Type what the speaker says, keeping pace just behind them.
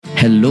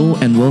Hello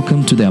and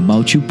welcome to the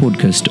About You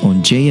podcast on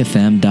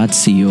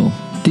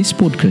jfm.co. This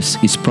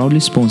podcast is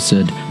proudly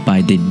sponsored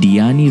by the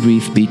Diani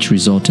Reef Beach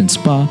Resort and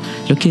Spa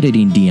located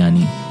in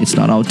Diani. It's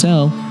not a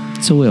hotel,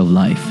 it's a way of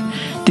life.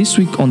 This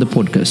week on the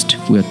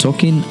podcast, we are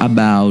talking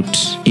about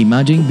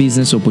emerging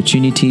business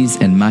opportunities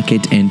and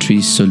market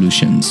entry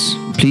solutions.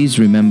 Please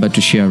remember to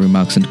share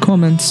remarks and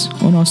comments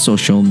on our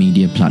social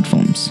media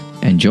platforms.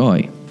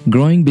 Enjoy.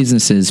 Growing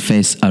businesses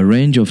face a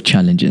range of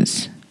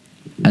challenges.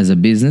 As a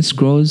business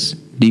grows,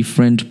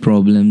 different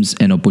problems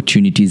and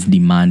opportunities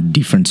demand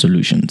different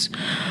solutions.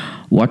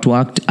 What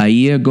worked a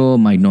year ago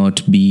might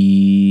not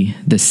be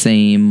the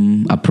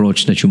same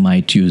approach that you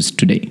might use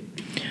today.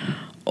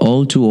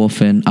 All too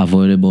often,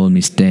 avoidable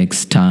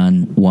mistakes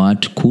turn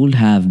what could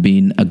have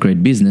been a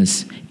great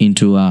business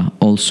into a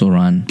also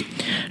run.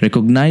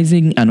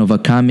 Recognizing and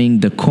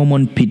overcoming the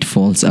common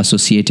pitfalls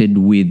associated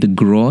with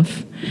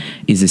growth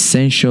is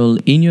essential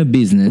in your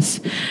business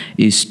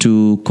is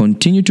to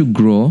continue to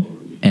grow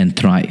and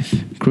thrive.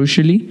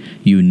 Crucially,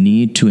 you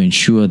need to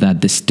ensure that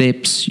the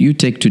steps you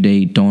take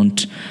today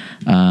don't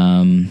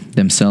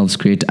themselves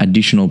create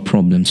additional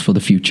problems for the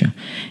future.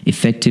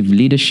 Effective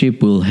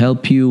leadership will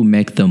help you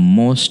make the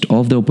most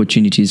of the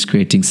opportunities,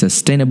 creating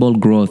sustainable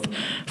growth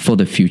for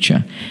the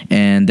future.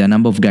 And there are a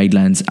number of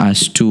guidelines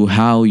as to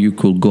how you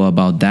could go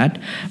about that.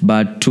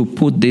 But to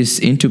put this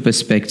into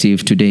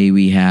perspective, today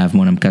we have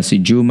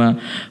Mwanamkasi Juma,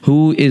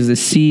 who is the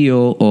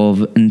CEO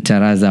of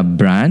Ntaraza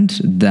brand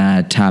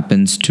that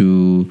happens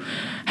to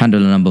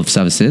handle a number of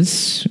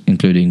services,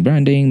 including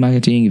branding,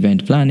 marketing,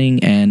 event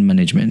planning, and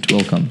management.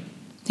 Welcome.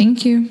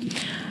 Thank you.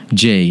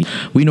 Jay,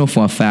 we know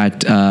for a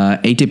fact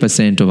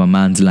 80% of a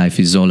man's life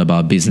is all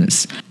about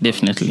business.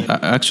 Definitely.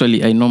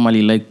 Actually, I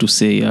normally like to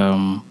say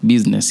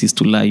business is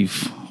to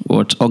life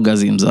what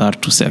orgasms are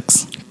to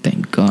sex.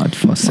 Thank God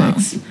for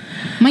sex.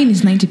 Mine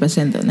is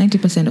 90% though.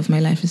 90% of my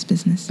life is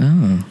business.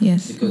 Oh.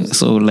 Yes.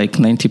 So like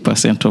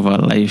 90% of her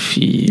life,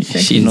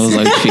 she knows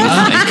how it feels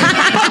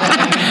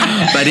like.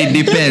 But it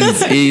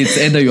depends. It's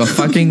either you're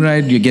fucking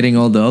right, you're getting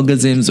all the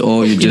orgasms,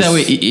 or you just... Either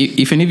way,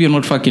 if you're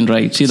not fucking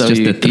right, either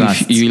just way, the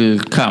thrust. you'll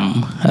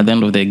come at the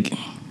end of the...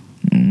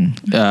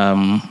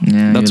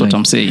 that's what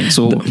I'm saying.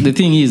 So the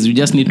thing is, you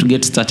just need to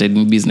get started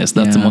in business.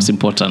 That's the most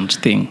important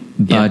thing.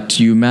 But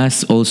you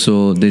must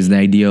also, there's the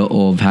idea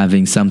of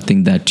having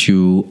something that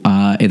you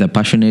are either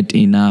passionate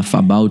enough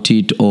about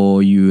it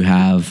or you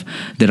have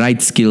the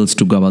right skills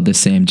to go about the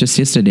same. Just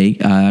yesterday,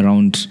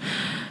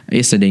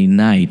 yesterday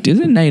night,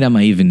 is it night or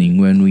my evening,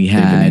 when we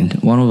had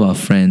one of our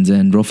friends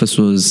and Rufus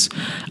was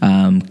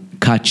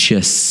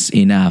courteous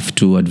enough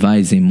to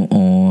advise him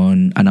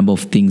on a number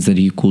of things that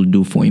he could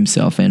do for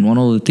himself. And one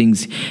of the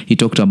things he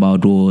talked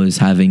about was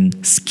having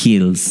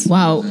skills.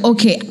 Wow.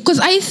 Okay. Because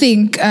I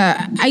think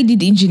I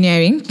did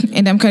engineering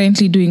and I'm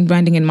currently doing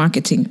branding and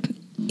marketing.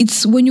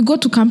 It's when you go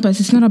to campus,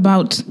 it's not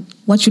about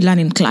what you learn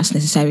in class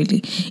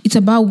necessarily. It's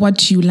about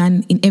what you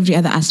learn in every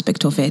other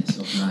aspect of it,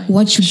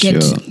 what you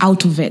get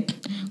out of it.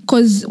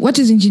 Because what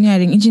is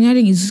engineering?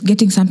 Engineering is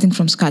getting something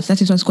from scratch.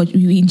 That is what's called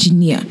you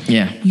engineer.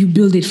 Yeah. You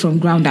build it from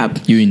ground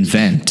up. You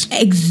invent.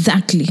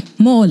 Exactly.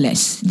 More or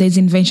less. There's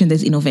invention,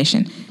 there's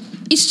innovation.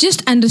 It's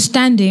just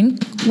understanding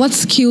what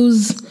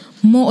skills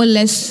more or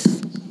less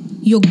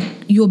you're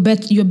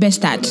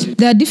best at.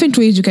 There are different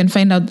ways you can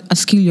find out a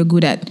skill you're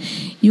good at.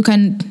 You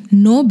can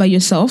know by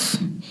yourself.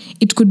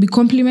 It could be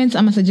compliments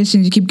and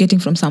suggestions you keep getting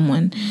from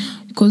someone.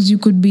 Because you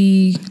could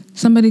be,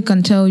 somebody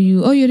can tell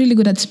you, oh, you're really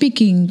good at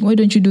speaking. Why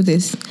don't you do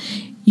this?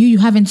 You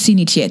haven't seen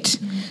it yet.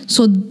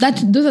 So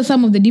those are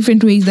some of the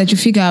different ways that you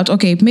figure out,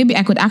 okay, maybe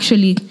I could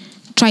actually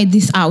try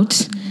this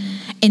out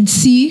and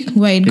see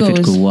where it goes. If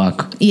it could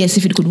work. Yes,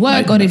 if it could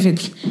work or if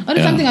it's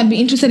something I'd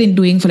be interested in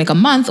doing for like a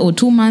month or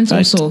 2 months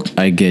or so.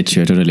 I get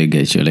you. I totally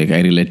get you. Like,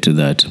 I relate to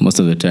that. Most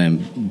of the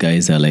time,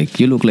 guys are like,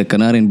 you look like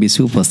an R&B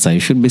superstar.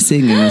 You should be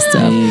singing and stuff.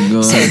 So I'm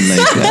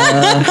like,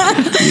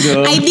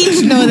 I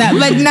didn't know that,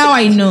 but now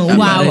I know.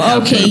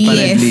 Wow. Okay,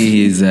 apparently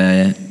he's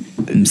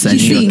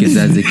msanii wa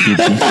kizazi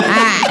kipi.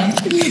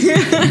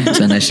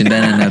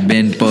 Tunashindana na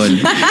Ben Paul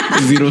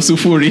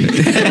 0-0.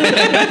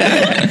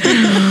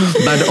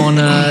 But on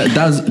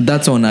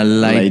that's on a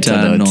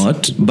lighter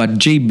note. But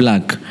Jay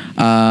Black,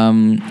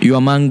 you're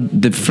among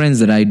the friends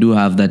that I do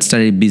have that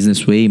started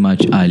business way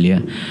much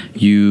earlier.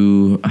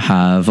 You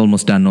have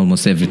almost done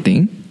almost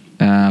everything.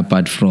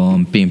 Apart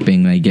from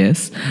pimping, I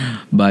guess.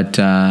 But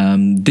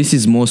this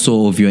is more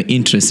so of your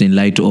interest in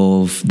light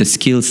of the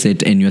skill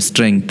set and your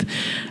strength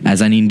as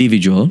an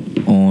individual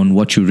on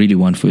what you really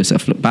want for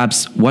yourself.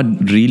 Perhaps what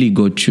really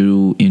got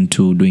you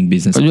into doing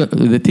business?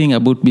 The thing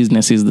about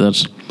business is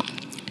that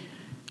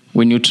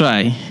when you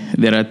try,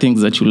 there are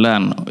things that you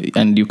learn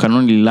and you can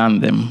only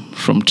learn them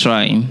from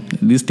trying.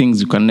 These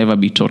things you can never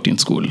be taught in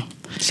school.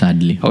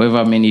 Sadly.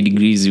 However many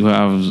degrees you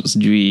have,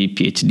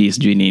 PhDs,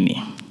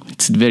 nini.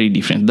 It's very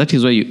different. That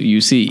is why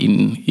you see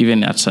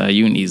even at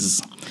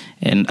unis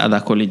and other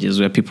colleges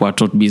where people are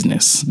taught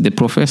business. The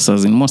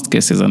professors, in most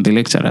cases, and the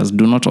lecturers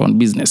do not own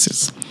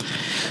businesses.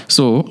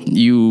 So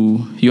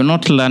you're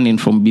not learning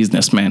from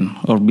businessmen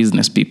or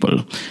business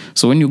people.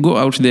 So when you go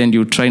out there and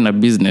you try in a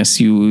business,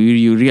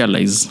 you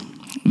realize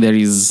there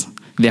is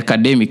the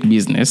academic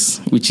business,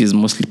 which is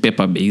mostly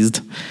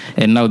paper-based,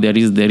 and now there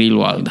is the real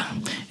world.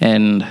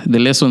 And the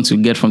lessons you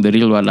get from the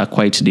real world are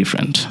quite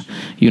different.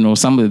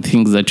 Some of the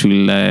things that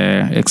you'll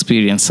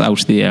experience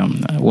out there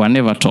were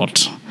never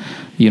taught,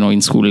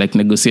 in school, like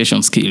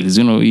negotiation skills.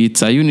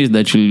 It's a unit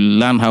that you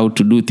learn how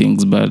to do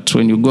things, but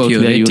when you go out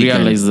there, you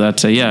realize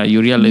that,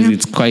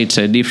 it's quite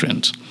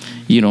different.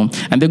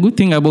 And the good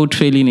thing about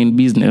failing in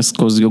business,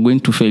 because you're going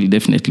to fail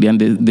definitely,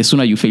 and the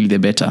sooner you fail, the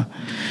better.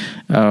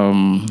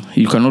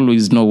 You can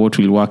always know what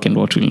will work and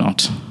what will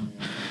not.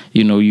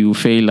 You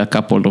fail a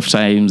couple of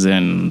times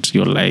and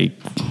you're like,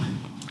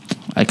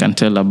 I can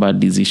tell a bad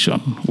decision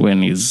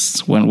when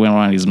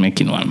one is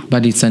making one.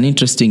 But it's an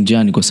interesting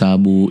journey because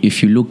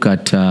if you look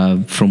at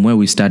from where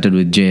we started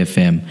with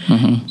JFM,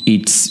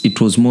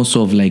 it was more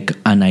sort of like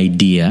an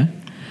idea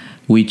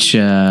which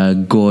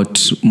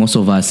got most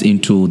of us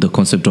into the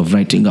concept of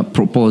writing a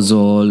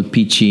proposal,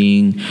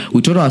 pitching.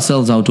 We taught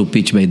ourselves how to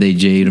pitch by the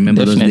J.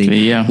 Remember those days?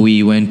 Yeah.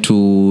 We went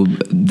to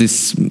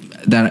this,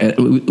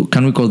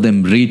 can we call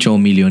them rich or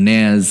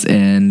millionaires,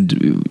 and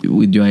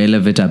with your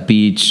elevator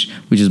pitch,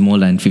 which is more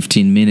than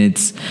 15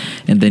 minutes,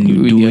 and then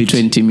you do a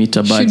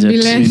 20-meter budget.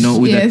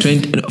 With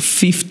a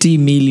 50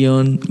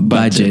 million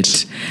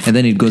budget, and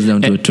then it goes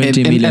down to a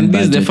 20 million and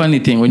this budget. is the funny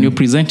thing, when you're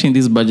presenting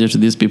this budget to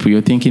these people,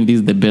 you're thinking this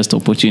is the best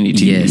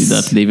opportunity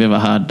that they've ever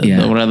had,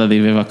 or rather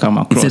they've ever come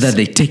across. It's that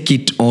they take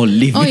it or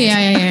leave it.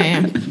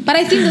 Yeah. But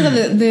I think those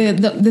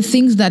are the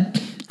things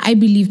that I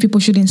believe people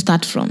shouldn't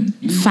start from.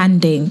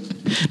 Funding.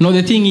 No,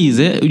 the thing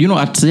is, at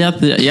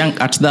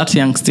that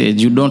young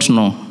stage, you don't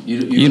know.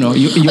 You're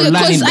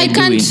learning by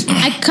doing.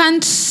 I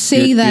can't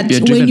say that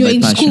when you're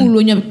in school,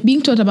 when you're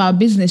being taught about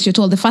business, you're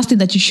told the first thing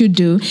that you should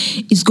do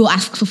is go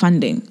ask for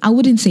funding. I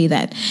wouldn't say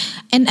that.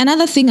 And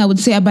another thing I would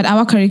say about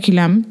our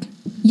curriculum,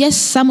 yes,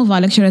 some of our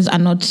lecturers are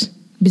not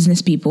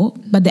business people,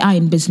 but they are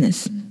in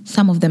business.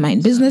 Some of them are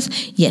in business,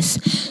 yes.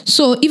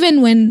 So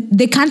even when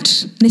they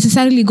can't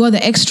necessarily go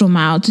the extra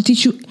mile to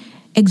teach you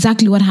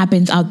exactly what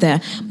happens out there,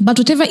 but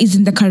whatever is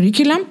in the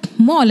curriculum,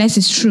 more or less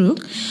is true.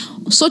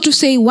 So to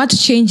say, what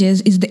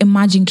changes is the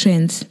emerging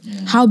trends,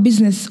 how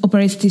business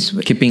operates this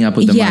way. Keeping up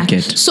with the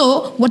market.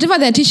 So whatever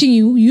they're teaching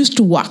you used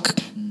to work,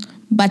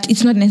 but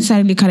it's not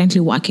necessarily currently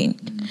working.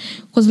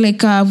 Because like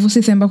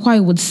Vusi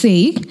Thembakwai would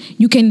say,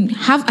 you can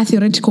have a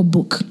theoretical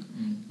book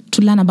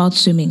to learn about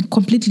swimming.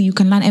 Completely, you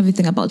can learn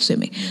everything about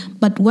swimming.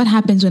 But what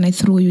happens when I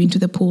throw you into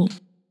the pool?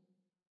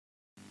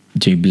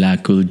 J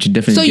Black will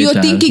definitely. So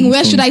you're thinking,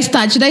 where should I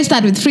start? Should I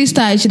start with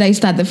freestyle? Should I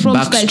start the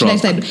frog style? Should I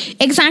start?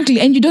 Exactly.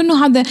 And you don't know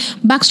how the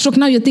backstroke.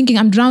 Now you're thinking,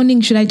 I'm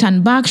drowning. Should I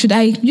turn back? Should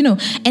I,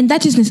 and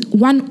that is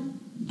one,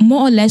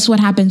 more or less what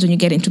happens when you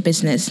get into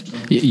business.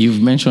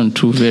 You've mentioned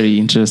two very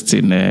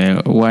interesting.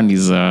 One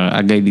is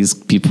a guy these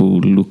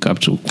people look up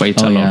to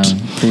quite a lot.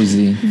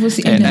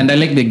 Vusi. And I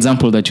like the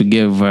example that you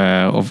gave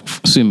of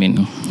swimming.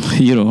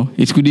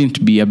 It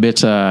couldn't be you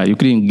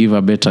couldn't give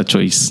a better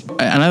choice.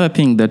 Another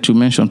thing that you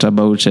mentioned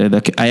about,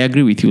 I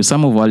agree with you,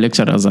 some of our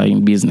lecturers are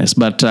in business,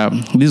 but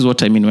this is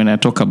what I mean when I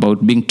talk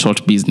about being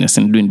taught business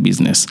and doing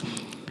business.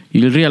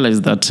 You'll realize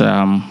that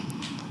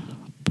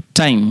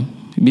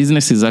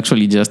business is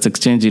actually just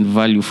exchanging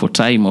value for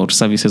time or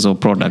services or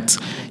products,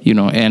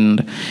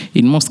 and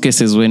in most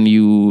cases when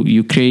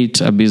you create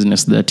a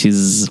business that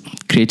is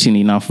creating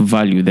enough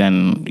value,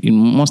 then in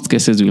most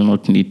cases you will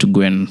not need to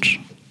go and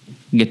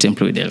get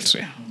employed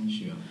elsewhere.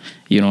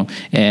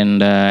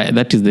 And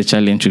that is the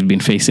challenge we've been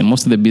facing.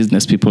 Most of the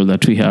business people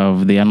that we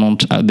have,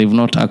 they've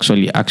not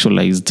actually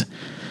actualized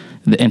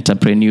the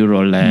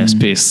entrepreneurial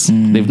space.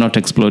 They've not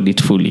explored it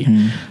fully.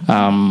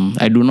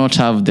 I do not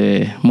have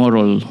the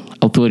moral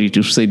authority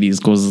to say this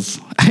because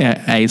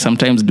I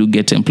sometimes do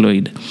get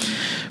employed.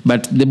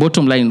 But the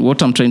bottom line,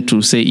 what I'm trying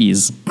to say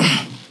is,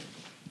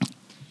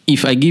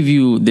 if I give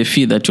you the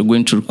fee that you're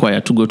going to require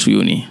to go to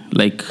uni,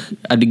 like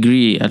a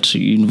degree at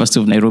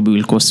University of Nairobi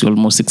will cost you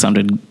almost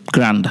 600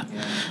 grand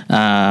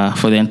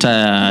for the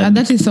entire...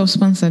 that is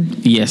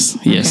self-sponsored. Yes.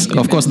 Okay.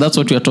 Of course, that's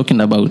what we are talking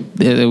about.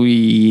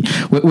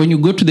 When you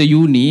go to the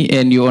uni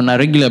and you're on a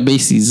regular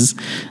basis,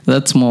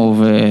 that's more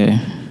of a...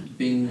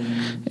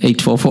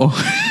 844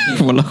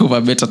 for lack of a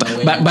better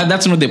time. But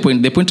that's not the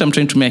point. The point I'm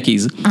trying to make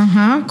is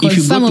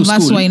because some of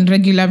us were in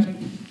regular.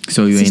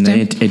 So you're in the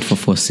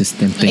 844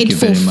 system. Thank you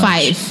very much.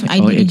 845. I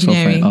did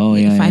engineering.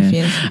 5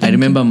 years. I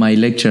remember my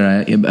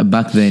lecturer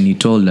back then. He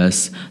told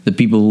us the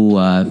people who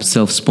are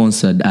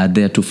self-sponsored are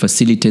there to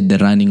facilitate the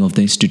running of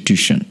the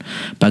institution.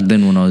 Back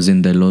then, when I was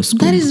in the law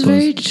school, that is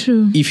very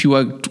true. If you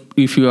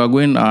are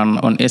going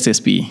on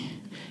SSP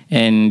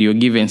and you're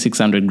given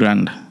 600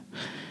 grand.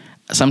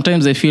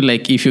 sometimes I feel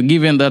like if you're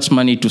given that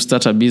money to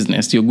start a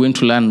business, you're going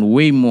to learn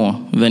way more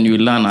than you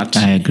learn at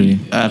I agree.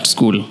 at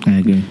school. I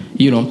agree.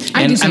 You know,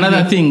 I and disagree.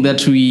 another thing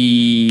that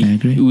I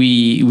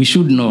agree. we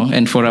should know,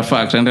 and for a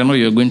fact, and I know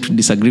you're going to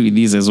disagree with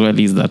this as well,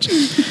 is that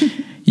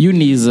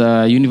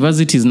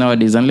universities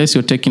nowadays, unless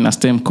you're taking a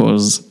STEM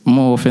course,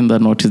 more often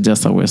than not, it's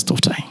just a waste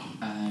of time,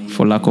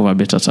 for lack of a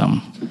better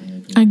term.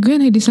 I agree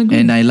and I disagree.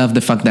 And I love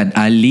the fact that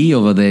Ali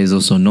over there is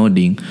also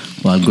nodding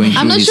while going through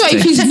I'm not his sure if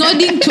text. he's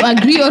nodding to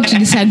agree or to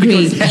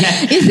disagree. Is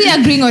he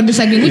agreeing or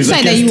disagreeing? Which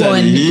side are you on?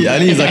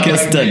 Ali is a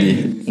case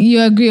study.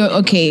 You agree?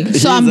 Okay,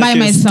 so I'm He's a by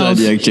case myself.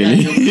 study,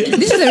 actually.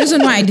 This is the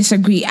reason why I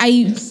disagree.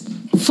 I,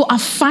 for a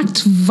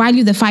fact,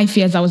 value the 5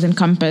 years I was in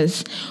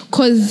campus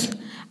because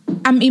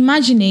I'm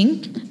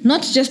imagining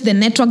not just the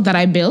network that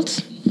I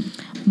built,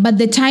 but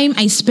the time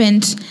I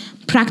spent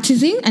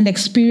practicing and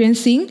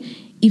experiencing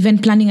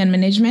event planning and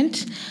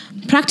management,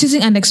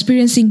 practicing and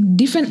experiencing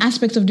different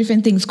aspects of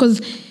different things.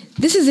 Because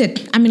this is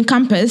it. I'm in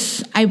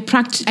campus. I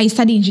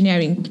study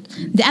engineering.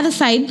 The other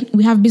side,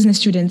 we have business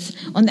students.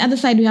 On the other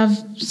side, we have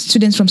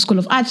students from School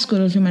of Arts,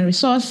 School of Human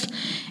Resource,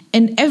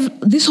 and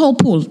this whole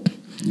pool.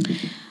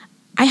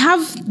 I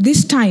have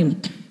this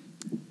time,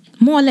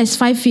 more or less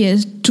 5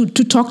 years, to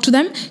talk to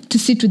them, to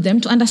sit with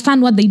them, to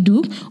understand what they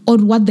do or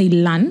what they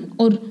learn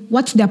or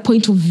what's their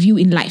point of view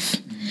in life.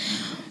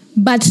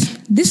 But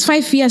this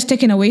 5 years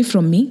taken away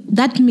from me,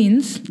 that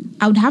means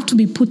I would have to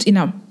be put in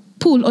a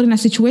pool or in a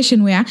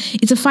situation where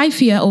it's a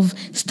 5 year of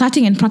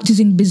starting and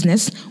practicing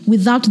business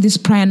without this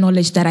prior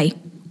knowledge that I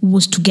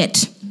was to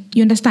get.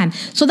 You understand?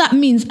 So that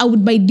means I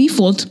would by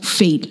default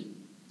fail,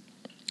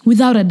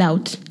 without a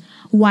doubt.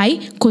 Why?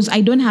 Because I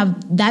don't have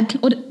that,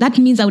 or that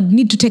means I would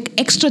need to take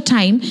extra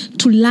time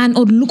to learn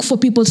or look for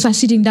people, start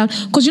sitting down.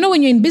 Because you know,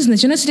 when you're in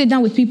business, you're not sitting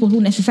down with people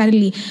who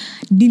necessarily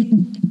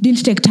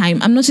didn't take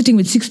time. I'm not sitting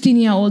with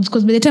 16-year-olds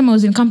because by the time I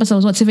was in campus, I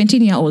was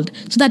 17-year-old.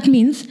 So that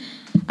means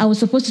I was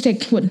supposed to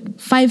take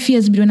 5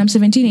 years between I'm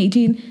 17,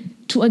 18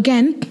 to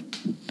again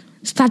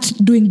start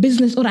doing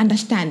business or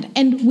understand.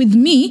 And with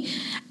me,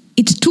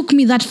 it took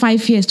me that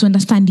 5 years to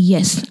understand,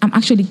 yes, I'm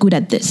actually good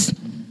at this.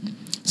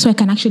 So I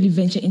can actually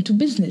venture into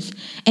business.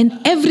 And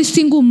every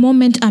single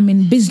moment I'm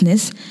in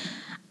business,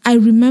 I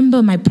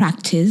remember my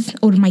practice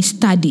or my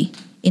study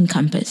in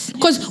campus.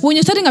 Because when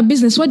you're starting a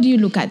business, what do you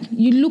look at?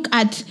 You look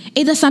at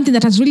either something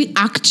that has really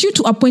asked you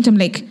to a point I'm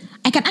like,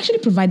 I can actually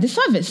provide this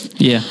service.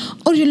 Yeah.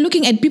 Or you're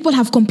looking at people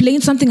have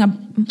complained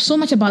so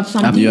much about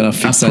something. You're a A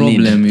fix a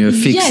need. problem you're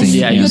fixing. Yes,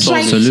 Yeah, you're you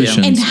trying. solve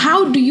solutions. And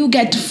how do you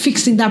get to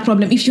fixing that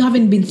problem if you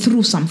haven't been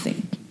through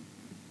something?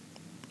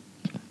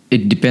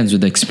 It depends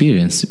with the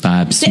experience,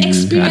 perhaps. The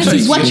experience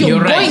is what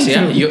you're right, going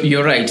yeah? through.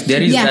 You're right. There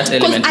is that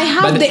because element. I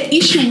have But the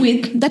issue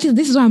with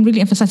this is why I'm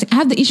really emphasizing. I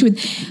have the issue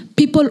with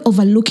people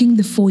overlooking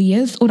the 4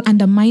 years or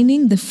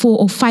undermining the 4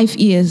 or 5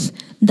 years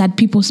that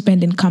people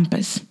spend in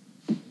campus.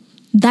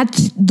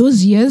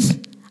 Those years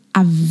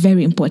are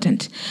very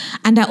important.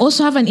 And I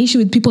also have an issue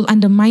with people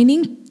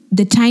undermining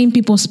the time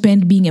people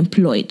spend being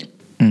employed.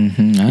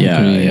 Mm-hmm.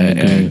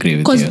 I agree.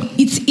 with Because you.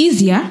 it's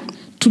easier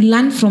to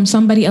learn from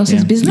somebody else's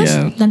Yeah. business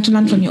Yeah. than to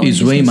learn from your own It's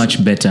business. way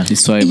much better.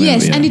 It's why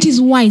Yes, and it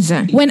is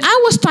wiser. When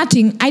I was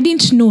starting, I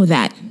didn't know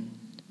that.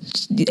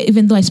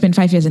 Even though I spent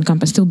 5 years in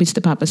campus, still beats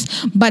the purpose.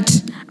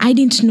 But I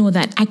didn't know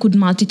that I could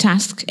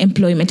multitask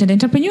employment and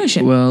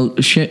entrepreneurship. Well,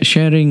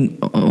 sharing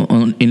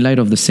in light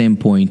of the same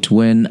point,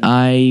 when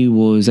I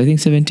was, I think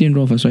 17,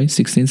 Rufus, right?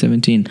 16,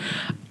 17.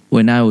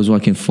 When I was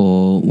working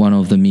for one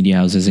of the media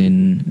houses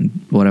in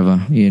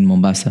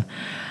Mombasa,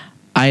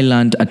 I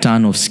learned a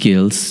ton of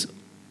skills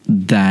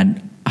that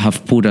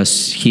have put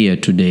us here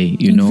today,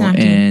 you know,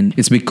 Exactly. and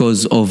it's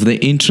because of the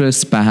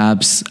interest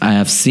perhaps I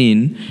have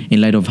seen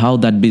in light of how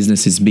that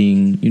business is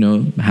being, you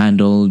know,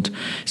 handled,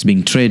 it's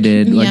being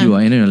traded, what Yeah. you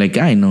are, and like,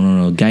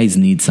 no, guys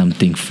need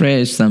something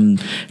fresh, some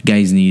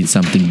guys need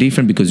something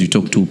different because you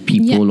talk to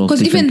people of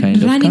because different even kind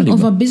of running caliber.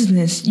 of a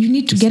business, you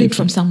need to It's get it different.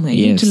 from somewhere.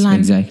 You need to Yes, learn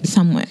exactly.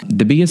 somewhere.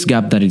 The biggest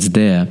gap that is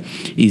there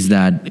is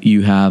that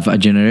you have a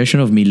generation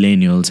of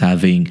millennials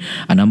having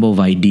a number of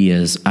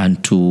ideas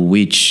and to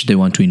which they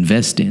want to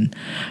invest in.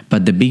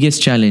 But the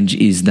biggest challenge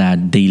is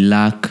that they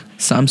lack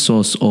some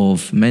source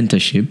of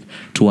mentorship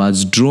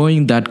towards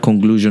drawing that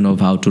conclusion of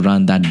how to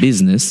run that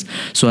business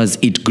so as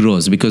it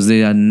grows. Because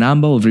there are a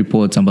number of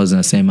reports ambazo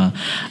zinasema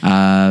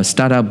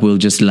startup will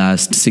just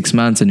last 6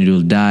 months and it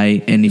will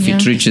die. And if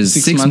it Yeah. reaches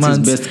 6 6 months is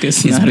months, best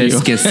case it's scenario.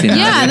 best case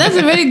scenario. Yeah, that's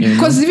a very,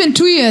 because even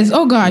 2 years,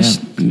 oh gosh.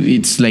 Yeah.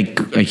 It's like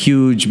a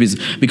huge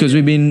business because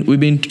we've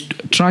been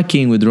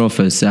tracking with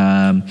Rufus,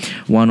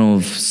 one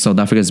of South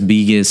Africa's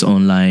biggest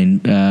online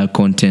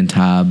content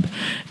hub,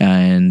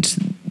 and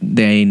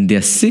they're in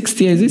their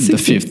 6th year. Is it The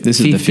 6th? fifth. This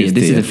is the fifth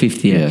This year. is the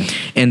 5th year,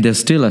 Yeah. and they're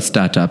still a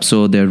startup.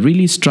 So they're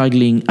really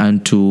struggling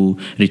into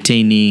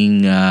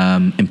retaining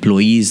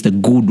employees, the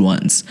good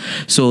ones.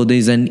 So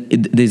there's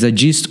a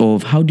gist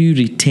of how do you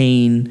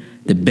retain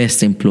the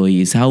best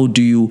employees? How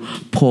do you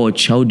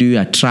poach? How do you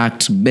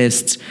attract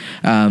best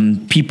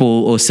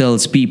people or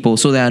salespeople?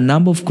 So there are a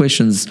number of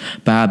questions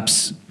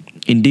perhaps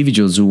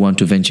individuals who want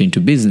to venture into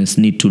business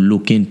need to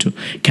look into.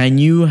 Can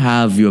you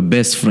have your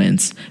best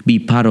friends be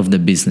part of the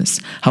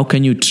business? How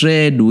can you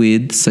trade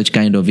with such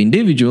kind of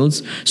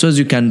individuals so as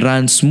you can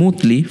run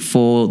smoothly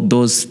for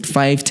those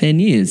 5-10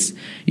 years?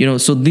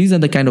 So these are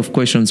the kind of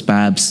questions,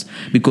 perhaps,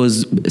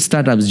 because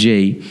startups,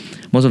 Jay,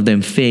 most of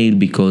them fail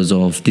because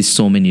of these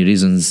so many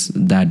reasons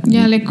that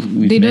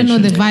they don't know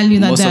the value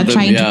that they're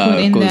trying to put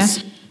in there.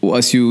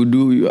 As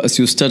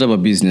you start up a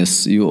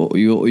business,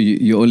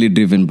 you're only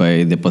driven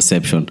by the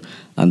perception,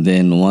 and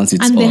then once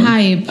it's the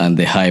hype,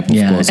 of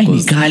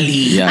course.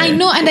 I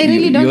know, and I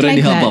really don't like that.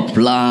 You already have a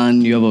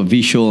plan, you have a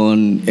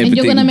vision, everything and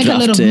you're gonna make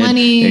drafted, a lot of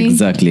money.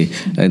 Exactly,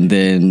 and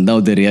then now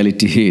the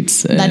reality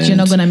hits that you're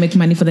not gonna make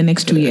money for the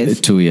next 2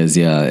 years. 2 years,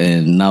 yeah,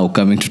 and now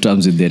coming to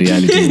terms with the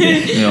reality,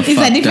 it's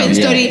a different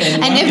story,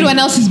 and everyone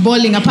else is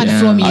balling apart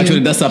from you. Actually,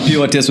 that's a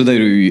pure test whether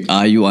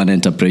are you an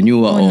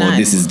entrepreneur or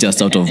this is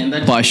just out of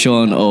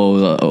passion.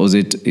 Or is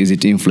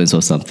it influence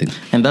or something?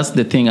 And that's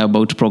the thing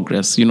about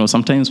progress.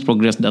 Sometimes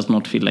progress does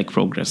not feel like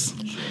progress.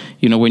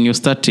 When you're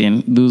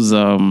starting, those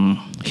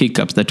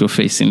hiccups that you're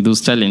facing,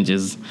 those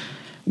challenges,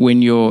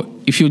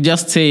 if you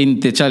just say in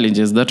the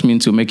challenges, that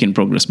means you're making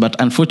progress. But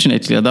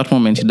unfortunately, at that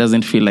moment, it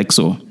doesn't feel like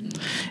so.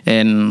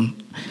 And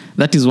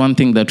that is one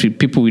thing that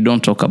we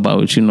don't talk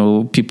about.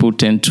 People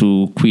tend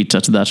to quit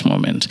at that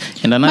moment.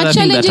 And another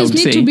thing that I would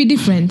say, challenges need to be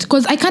different,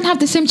 because I can't have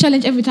the same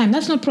challenge every time.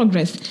 That's not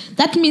progress.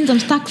 That means I'm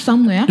stuck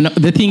somewhere. No,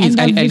 the thing is,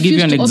 I'll give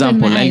you an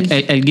example.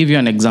 I'll give you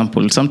an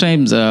example.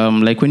 Sometimes,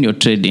 like when you're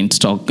trading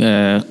stock,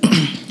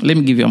 let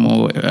me give you a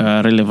more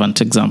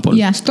relevant example.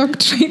 Yeah, stock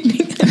trading.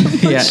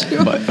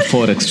 But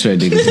forex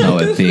trading is now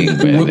a thing.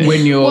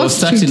 When you're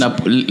starting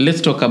up,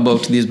 let's talk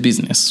about this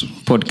business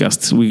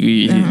podcast.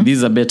 This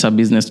is a better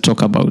business to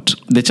talk about.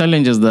 The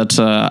challenges that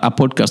a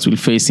podcast will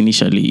face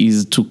initially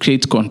is to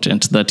create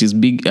content that is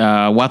big,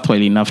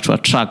 worthwhile enough to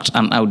attract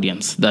an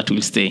audience that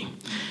will stay.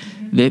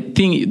 The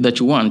thing that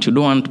you don't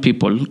want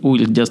people who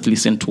will just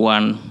listen to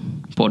one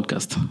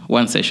podcast,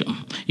 one session.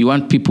 You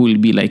want people who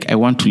will be like, I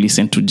want to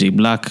listen to Jay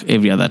Black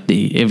every other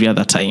day, every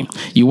other time.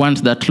 You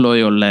want that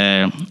loyal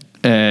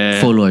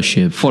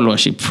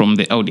followership from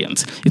the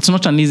audience. It's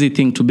not an easy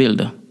thing to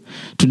build.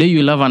 Today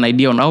you'll have an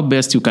idea on how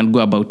best you can go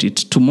about it.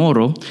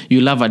 Tomorrow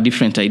you'll have a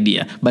different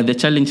idea, but the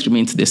challenge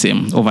remains the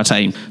same over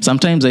time.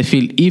 Sometimes I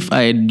feel if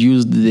I had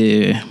used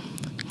the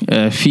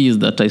fees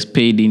that I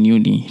paid in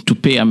uni to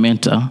pay a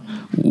mentor,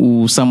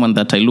 someone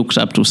that I looked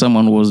up to,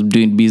 someone who was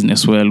doing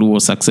business well, who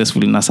was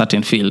successful in a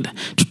certain field,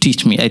 to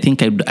teach me, I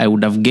think I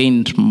would have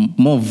gained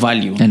more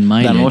value than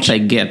what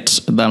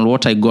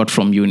I got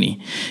from uni.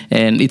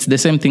 And it's the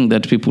same thing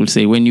that people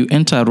say when you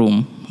enter a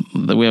room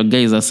where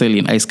guys are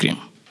selling ice cream.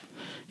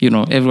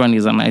 Everyone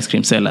is an ice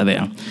cream seller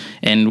there,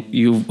 and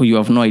you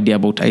have no idea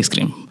about ice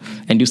cream,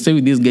 and you stay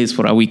with these guys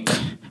for a week.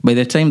 By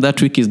the time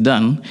that week is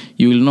done,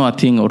 you will know a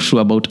thing or two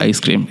about ice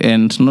cream,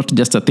 and not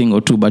just a thing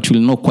or two, but you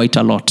will know quite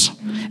a lot.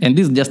 And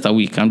this is just a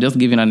week. I'm just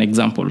giving an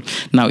example.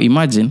 Now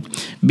imagine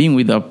being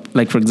with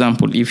for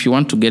example, if you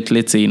want to get,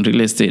 let's say, in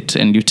real estate,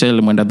 and you tell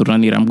Mwenda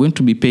Duranira, I'm going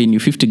to be paying you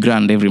 50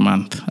 grand every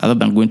month, other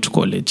than going to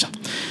college.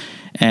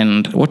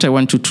 And what I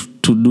want you to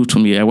do to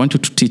me, I want you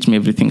to teach me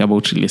everything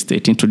about real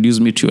estate, introduce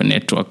me to your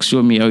network,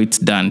 show me how it's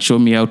done, show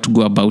me how to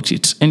go about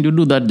it. And you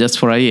do that just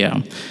for a year.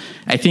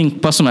 I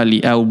think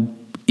personally,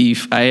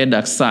 if I had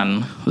a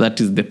son, that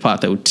is the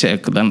path I would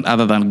take,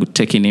 other than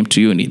taking him to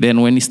uni.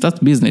 Then when he starts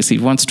business, he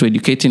wants to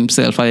educate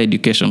himself, higher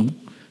education,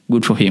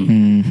 good for him.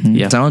 Mm-hmm.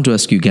 Yeah. So I want to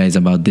ask you guys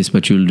about this,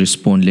 but you'll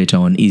respond later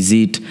on. Is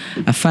it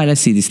a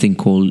fallacy, this thing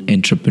called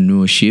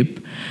entrepreneurship,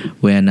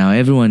 where now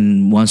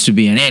everyone wants to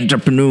be an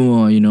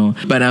entrepreneur,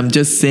 But I'm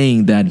just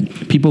saying that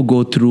people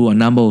go through a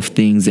number of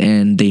things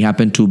and they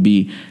happen to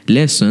be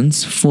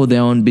lessons for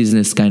their own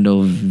business kind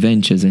of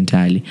ventures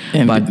entirely.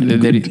 And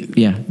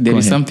there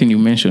is something you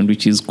mentioned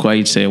which is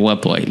quite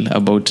worthwhile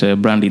about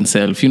branding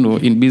self.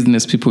 In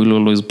business, people will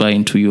always buy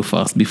into you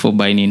first before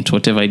buying into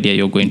whatever idea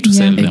you're going to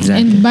sell them.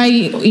 Exactly. And buy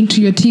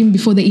into your team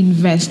before they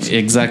invest.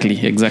 Exactly.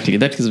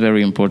 That is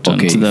very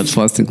important. Okay,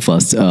 first thing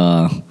first.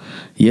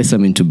 Yes,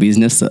 I'm into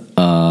business.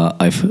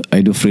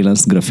 I do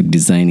freelance graphic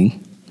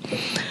designing.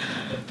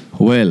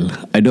 Well,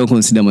 I don't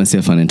consider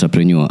myself an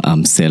entrepreneur.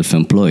 I'm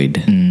self-employed.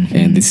 Mm-hmm.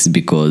 And this is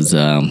because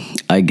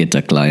I get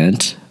a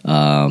client.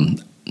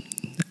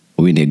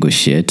 We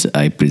negotiate.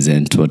 I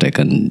present what I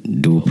can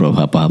do,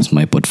 perhaps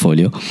my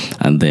portfolio.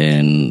 And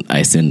then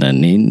I send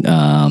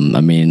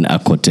a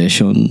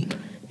quotation.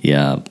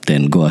 Yeah,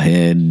 then go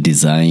ahead,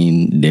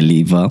 design,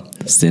 deliver,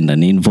 send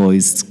an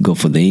invoice, go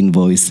for the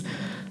invoice.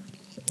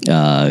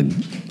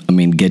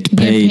 Get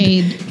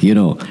paid.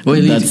 Well,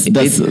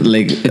 that's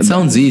like it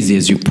sounds easy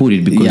as you put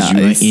it because you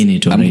are in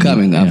it already.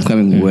 I'm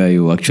coming where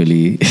you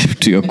actually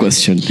to your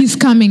question. He's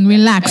coming.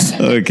 Relax.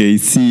 Okay,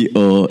 COME.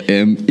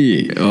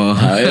 Oh,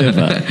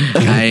 however,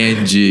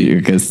 ING.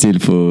 You can still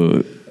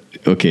put.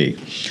 Okay,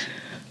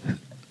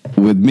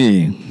 with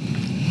me,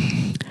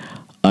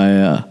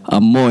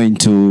 I'm more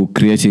into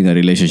creating a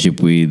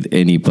relationship with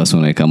any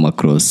person I come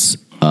across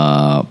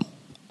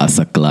as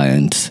a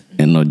client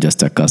and not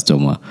just a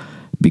customer,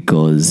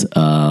 because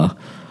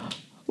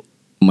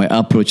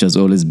approach has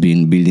always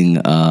been building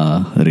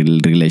a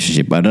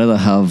relationship. I'd rather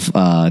have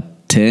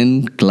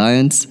 10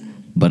 clients,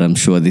 but I'm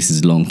sure this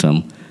is long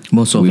term.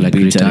 Most of We'll like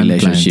build a return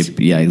relationship.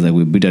 clients. Yeah,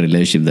 exactly. We build a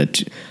relationship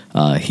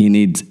that he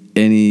needs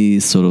any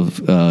sort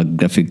of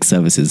graphic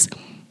services.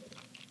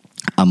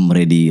 I'm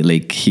ready.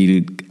 Like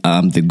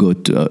I'm the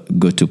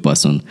go-to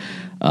person,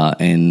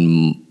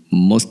 and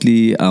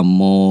mostly I'm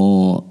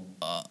more.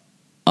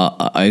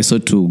 I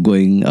sort to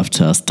going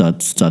after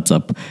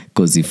startup,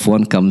 because if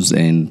one comes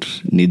and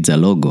needs a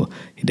logo,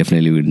 he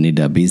definitely will need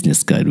a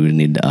business card, will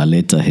need a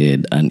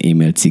letterhead, an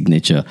email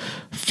signature,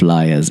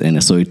 flyers,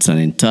 and so it's an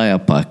entire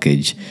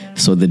package.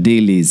 So the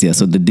deal is,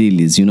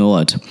 you know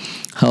what?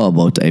 How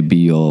about I be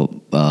your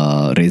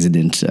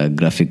resident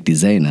graphic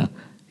designer?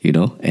 You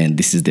know, and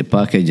this is the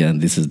package, and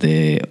this is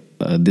the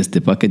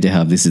package I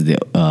have. This is the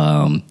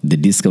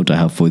discount I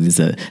have for this.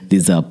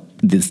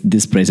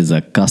 These prices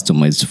are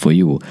customized for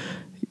you.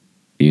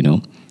 You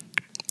know,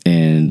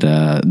 and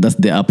that's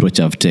the approach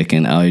I've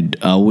taken. I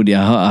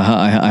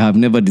have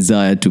never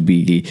desired to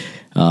be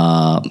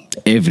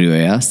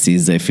everywhere,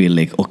 since I feel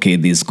like, okay,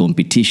 there's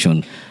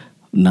competition.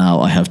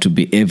 Now I have to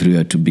be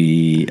everywhere to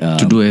be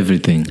To do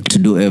everything. To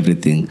do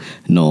everything.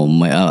 No,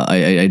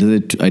 I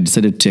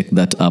decided to take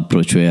that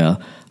approach where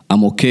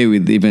I'm okay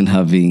with even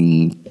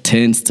having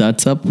 10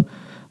 startup,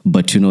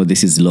 but you know,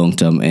 this is long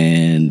term,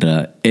 and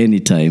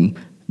anytime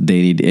they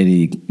need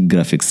any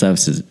graphic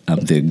services,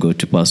 I'm the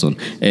go-to person.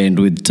 And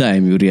with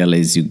time, you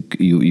realize you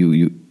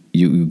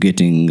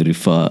getting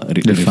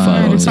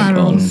referrals. And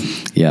all.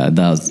 Yeah,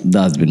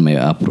 that's been my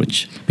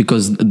approach.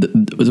 Because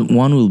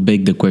one will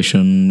beg the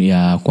question,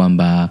 yeah,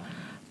 kwamba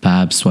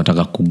perhaps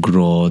wataka to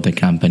grow the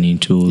company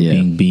into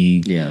being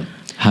big. Yeah.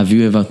 Have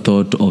you ever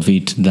thought of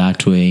it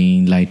that way,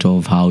 in light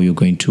of how you're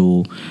going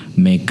to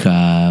make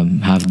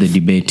have the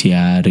debate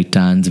here,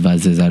 returns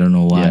versus I don't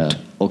know what? Yeah.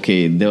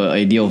 Okay, the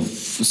idea of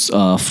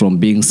from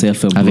being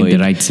self-employed, Having the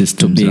right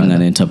systems, to being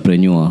rather. an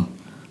entrepreneur,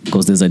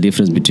 because there's a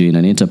difference between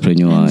an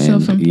entrepreneur And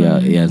and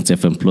self-employed.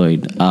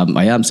 self-employed.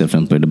 I am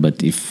self-employed,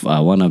 but if I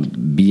want to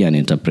be an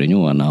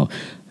entrepreneur now,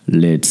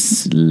 let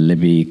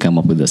me come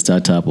up with a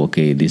startup.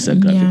 Okay, this is a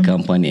graphic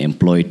company,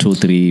 employ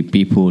 2-3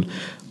 people,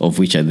 of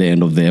which at the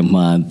end of the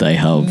month I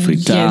have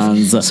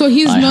returns. Yes. So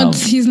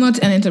he's not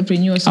an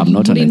entrepreneur. So I'm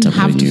not an didn't have to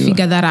entrepreneur.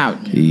 figure that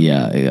out.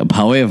 Yeah.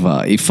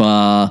 However, if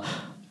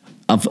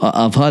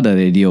I've had an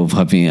idea of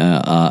having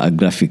a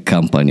graphic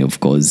company, of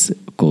course,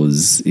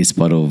 because it's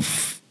part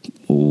of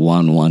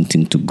one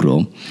wanting to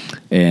grow.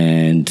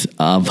 And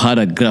I've had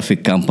a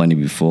graphic company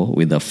before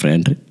with a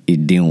friend.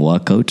 It didn't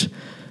work out.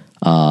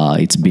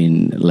 It's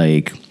been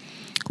like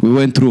we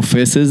went through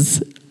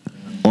phases,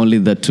 only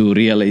that to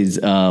realize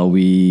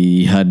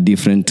we had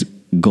different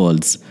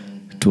goals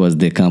towards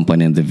the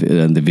company and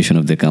the vision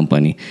of the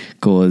company.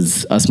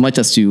 Because as much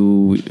as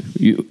you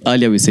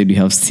earlier we said you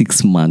have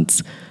 6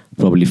 months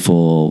probably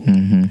for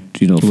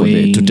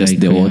to test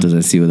the waters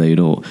and see whether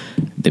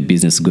the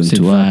business is going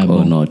to work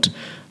or not.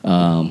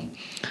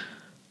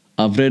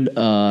 I've read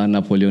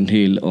Napoleon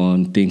Hill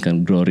on Think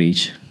and Grow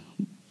Rich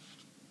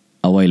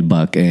a while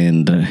back,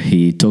 and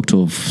he talked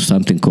of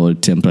something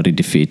called temporary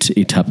defeat.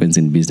 It happens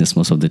in business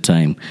most of the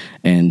time,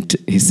 and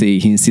he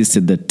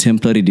insisted that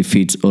temporary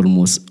defeat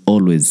almost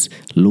always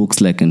looks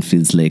like and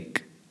feels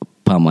like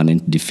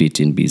permanent defeat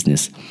in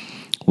business,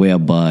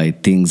 whereby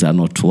things are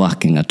not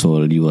working at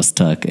all. You are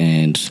stuck,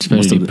 and it's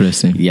very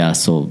depressing.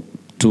 So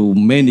to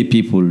many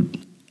people,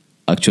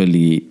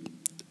 actually,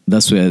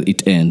 that's where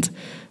it ends.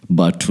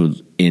 But to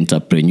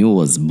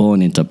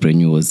born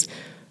entrepreneurs,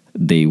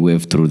 they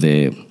wave through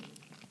the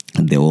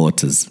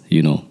waters,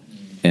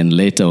 and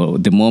later,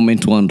 the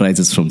moment one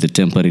rises from the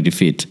temporary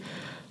defeat,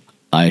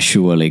 I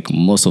assure, like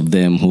most of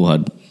them who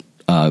had,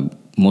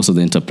 most of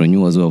the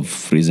entrepreneurs who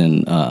have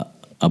risen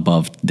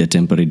above the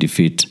temporary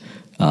defeat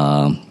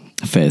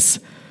phase,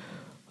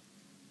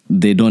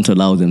 they don't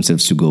allow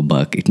themselves to go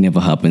back. It never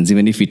happens.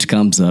 Even if it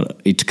comes,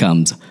 it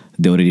comes.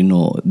 They already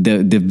know.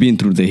 They've been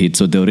through the heat,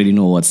 so they already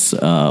know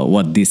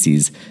what this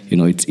is.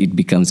 It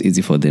becomes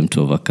easy for them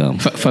to overcome.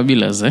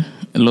 Fabulous,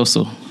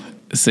 Loso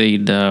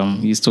said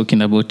he's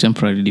talking about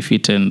temporary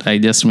defeat, and I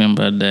just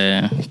remembered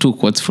 2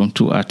 quotes from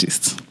 2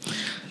 artists.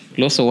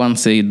 Loso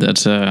once said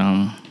that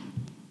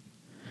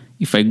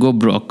if I go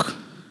broke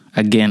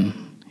again,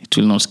 it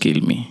will not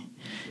kill me,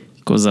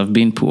 because I've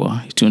been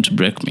poor, it won't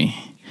break me.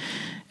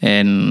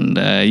 And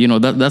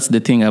that's the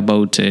thing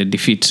about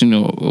defeat.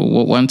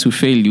 Once you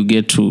fail,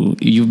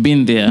 you've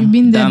been there,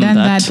 done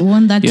that,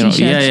 won that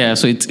t-shirt.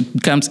 So it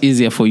becomes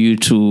easier for you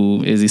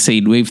to, as he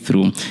said, wave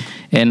through.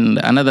 And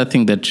another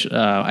thing that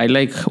I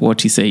like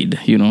what he said,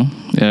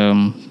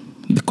 the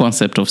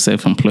concept of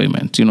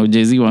self-employment.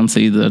 Jay-Z once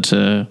said that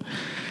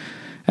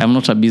I'm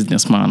not a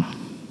businessman.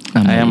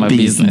 I am a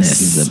business.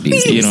 He's a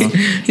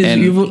business.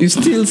 And you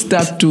still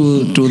stuck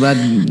to that.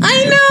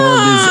 I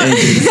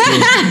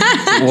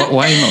know.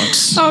 Why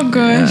not? Oh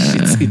gosh,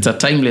 it's a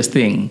timeless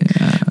thing.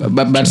 Yeah,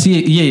 but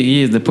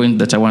here is the point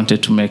that I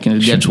wanted to make in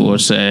regard to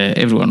what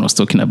everyone was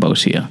talking about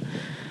here.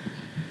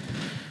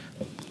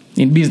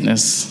 In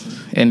business,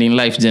 and in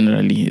life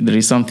generally, there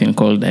is something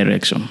called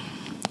direction.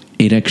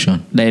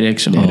 Erection.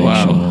 Direction.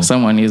 Wow.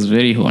 Someone is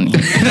very horny.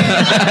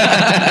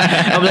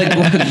 I'm like,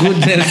 oh,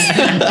 goodness,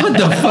 what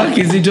the fuck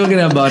is he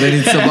talking about? And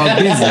it's about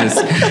business.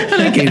 I'm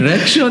like,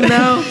 erection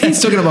now? He's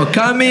talking about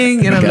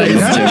coming. And I'm like,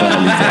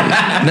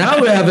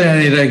 now we're having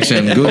an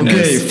erection. Goodness.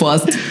 Okay,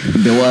 first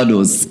the word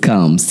was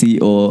come,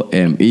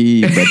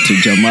 C-O-M-E, but to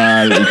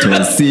Jamal it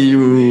was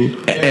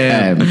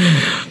C-U-M.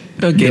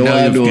 Okay, the now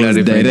word you've was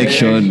clarified.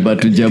 direction,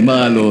 but to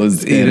Jamal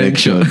was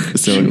erection.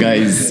 So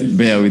guys,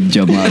 bear with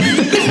Jamal.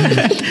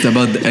 It's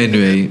about,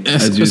 anyway,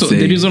 as you So say.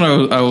 the reason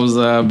I was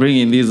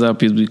bringing this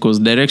up is because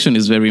direction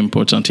is very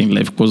important in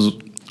life. Because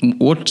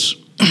what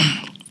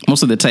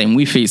most of the time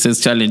we face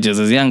as challenges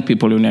as young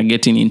people when we are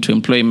getting into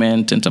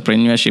employment,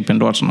 entrepreneurship,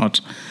 and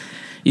whatnot,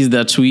 is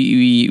that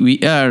we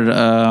are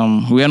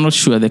not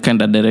sure the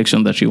kind of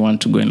direction that we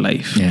want to go in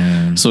life.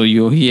 Yeah. So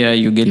you're here,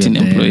 you're getting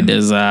You're employed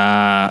as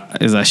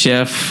a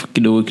chef,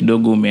 kidogo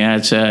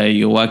umeacha,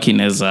 you're working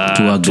as a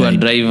Tour tour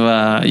guide.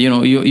 driver. You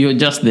know, you're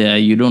just there.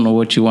 You don't know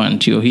what you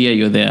want. You're here,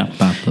 you're there,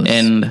 Purpose.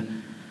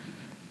 and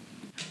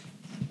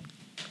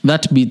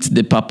that beats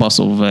the purpose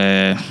of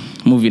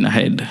moving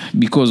ahead,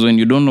 because when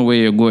you don't know where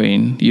you're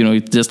going, you know,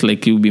 it's just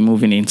like you'll be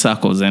moving in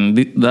circles, and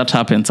that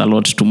happens a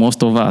lot to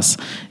most of us.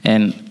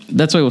 And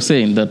that's why I was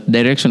saying that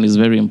direction is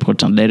very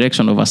important.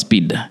 Direction over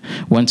speed.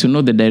 Once you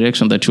know the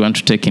direction that you want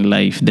to take in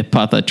life, the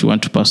path that you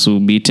want to pursue,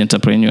 be it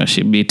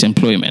entrepreneurship, be it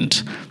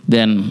employment,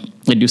 then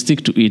when you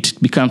stick to it,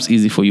 it becomes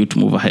easy for you to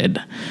move ahead.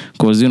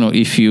 Because, you know,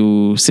 if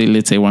you say,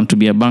 let's say, I want to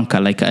be a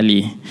banker like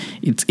Ali,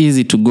 it's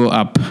easy to go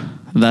up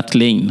that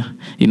lane.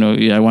 You know,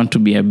 I want to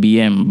be a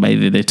BM by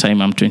the time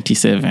I'm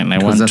 27.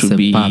 I want that's to the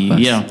be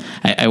purpose.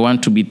 I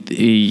want to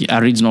be a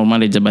regional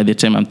manager by the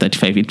time I'm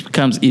 35. It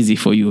becomes easy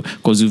for you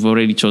because you've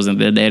already chosen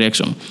the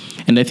direction.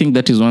 And I think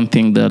that is one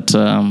thing that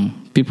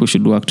people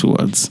should work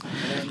towards.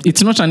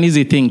 It's not an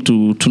easy thing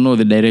to know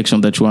the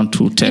direction that you want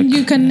to take. And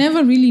you can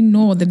never really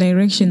know the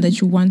direction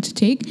that you want to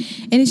take.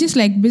 And it's just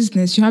like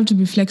business. You have to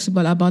be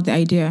flexible about the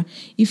idea.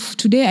 If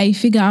today I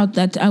figure out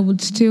that I would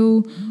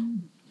still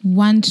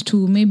want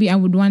to, maybe I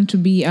would want to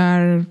be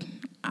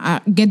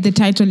get the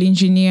title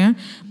engineer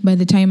by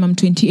the time I'm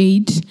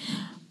 28.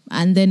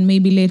 And then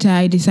maybe later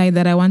I decide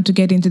that I want to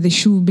get into the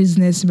shoe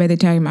business by the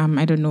time I'm,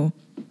 I don't know,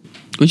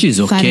 Which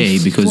is okay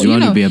 34, because you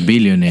want to be a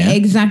billionaire.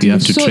 Exactly. You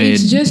have to so trade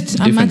it's just a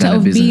different matter kind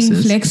of being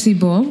businesses.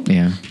 flexible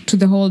Yeah. to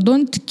the whole.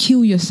 Don't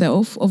kill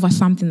yourself over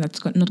something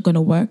that's not going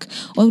to work,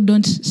 or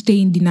don't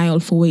stay in denial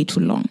for way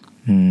too long.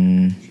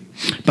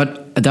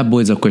 But that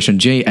boils a question.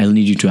 Jay, I'll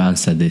need you to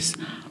answer this.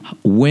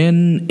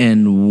 When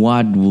and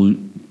what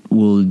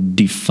will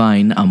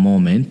define a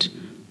moment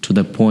to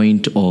the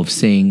point of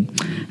saying,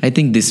 I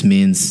think this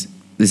means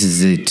this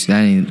is it.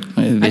 I mean,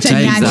 the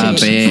time's up.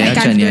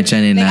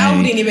 I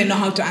wouldn't even know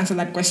how to answer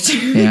that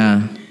question.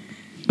 Yeah.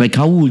 Like,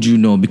 how would you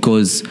know?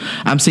 Because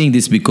I'm saying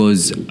this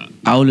because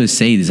I always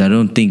say this. I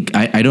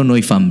don't know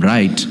if I'm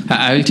right.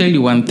 I will tell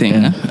you one thing.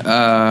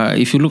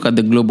 If you look at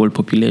the global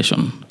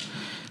population,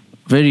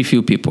 very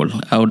few people,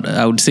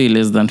 I would say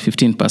less than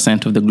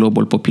 15% of the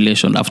global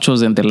population have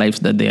chosen the lives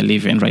that they are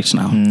living right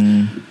now.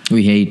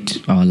 We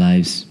hate our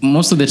lives.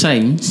 Most of the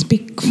time,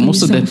 Speak for of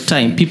the yourself.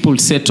 time, people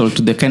settle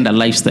to the kind of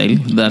lifestyle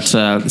that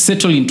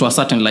settle into a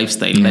certain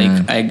lifestyle.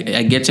 Yeah. Like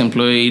I get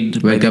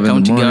employed by Wake the up in the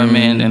county morning.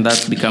 government, and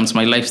that becomes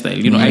my lifestyle.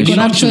 You know, I did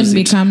not Corruption choose it.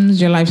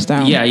 becomes your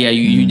lifestyle. Yeah,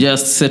 you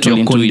just settle You're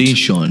into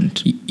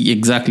conditioned. it.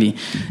 Exactly.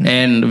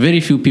 And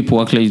very few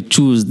people actually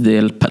choose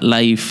the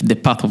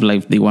path of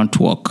life they want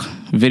to walk.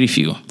 Very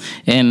few.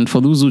 And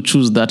for those who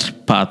choose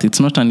that path, it's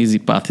not an easy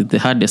path. It's the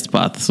hardest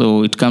path.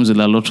 So it comes with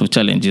a lot of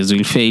challenges.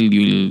 You'll fail,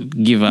 you'll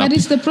give up. But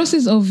it's the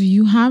process of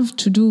you have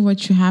to do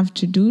what you have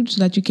to do so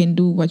that you can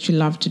do what you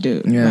love to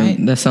do. Yeah,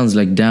 Right? that sounds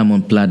like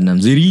Diamond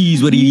Platinums. It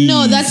is what it is.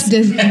 No, that's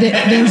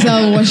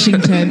Denzel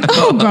Washington.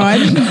 Oh God,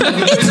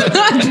 it's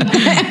not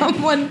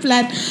Diamond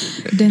Plat.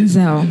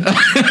 Denzel.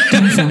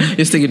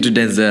 You're sticking to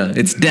Denzel.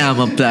 It's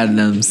Diamond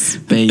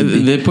Platinums,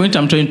 baby. The point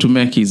I'm trying to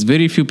make is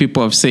very few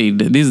people have said,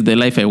 this is the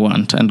life I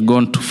want, and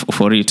gone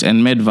for it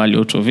and made value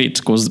out of it.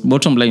 Because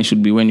bottom line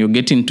should be when you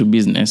get into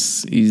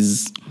business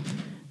is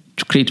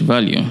to create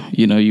value.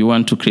 You know, you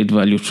want to create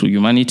value to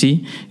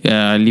humanity,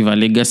 leave a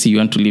legacy. You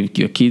want to leave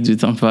your kids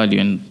with some value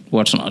and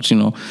whatnot. You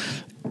know,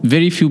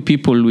 very few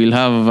people will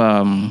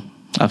have.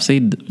 I've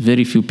said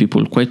very few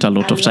people quite a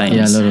lot of times.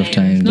 Yeah, a lot of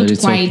times, Not but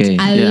it's quite okay.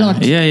 a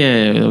lot.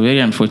 Yeah. Very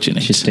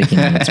unfortunate. She's taking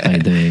notes, by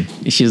the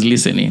way. She's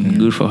listening.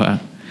 Good for her.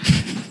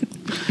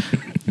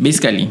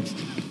 Basically,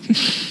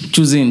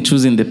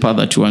 choosing the path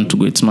that you want to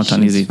go, it's not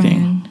an easy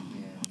thing.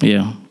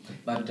 Yeah.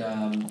 But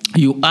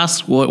You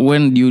ask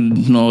when do you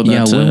know that?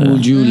 yeah, when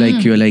would you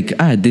you're like,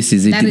 this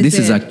is it. That This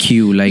is a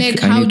cue.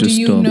 Like I how need to do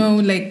you stop. know?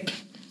 Like,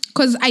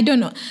 because I don't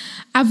know.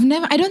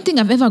 I don't think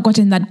I've ever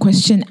gotten that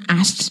question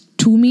asked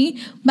to me.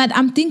 But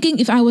I'm thinking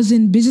if I was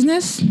in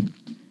business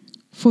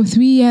for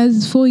 3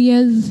 years, 4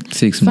 years,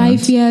 6 5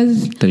 months.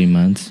 years, 3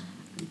 months.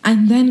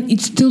 and then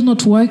it's still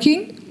not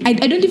working. I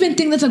don't even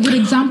think that's a good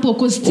example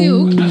because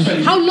still,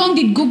 how long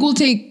did Google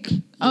take?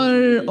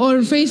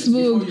 or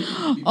Facebook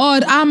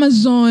or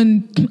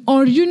Amazon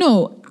or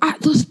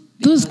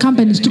those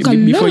companies took a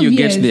lot Before of you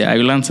years. get there, I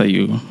will answer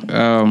you.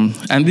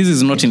 And this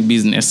is not in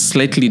business,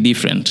 slightly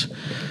different.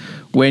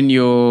 When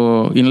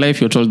you're in life,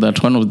 you're told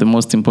that one of the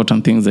most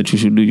important things that you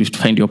should do is to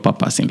find your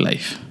purpose in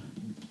life.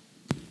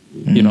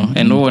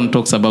 And no one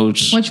talks about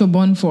what you're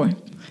born for.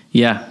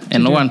 Yeah,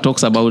 and no one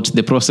talks about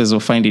the process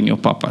of finding your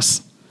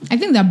purpose. I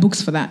think there are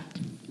books for that.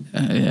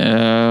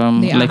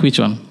 Like which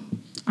one?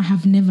 I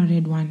have never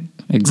read one.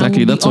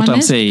 Exactly, that's what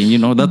I'm saying.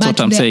 That's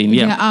what I'm saying.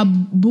 Yeah, there are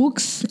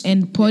books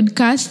and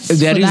podcasts.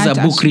 There for is that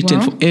a book as written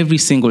well. for every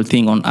single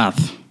thing on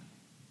earth.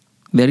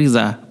 There is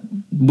a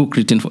book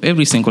written for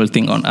every single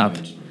thing on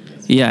earth.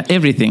 Yeah,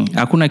 everything.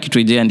 Hakuna kitu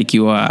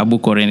ijaandikiwa a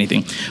book or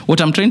anything. What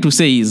I'm trying to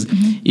say is,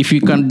 if you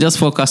can just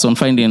focus on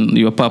finding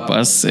your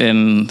purpose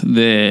and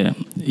the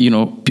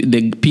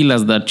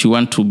pillars that you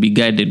want to be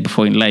guided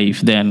before in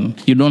life, then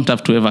you don't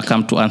have to ever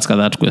come to answer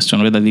that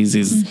question whether this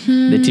is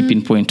the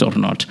tipping point or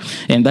not.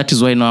 And that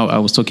is why now I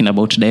was talking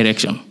about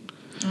direction.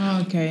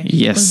 Oh, okay.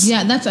 Yes.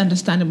 Yeah, that's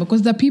understandable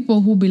because the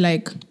people who be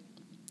like,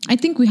 I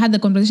think we had the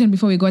conversation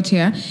before we got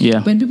here.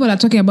 Yeah. When people are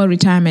talking about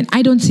retirement,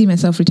 I don't see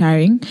myself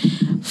retiring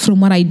from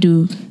what I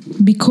do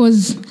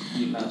because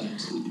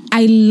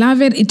I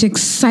love it. It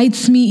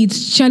excites me. It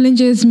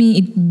challenges me.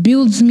 It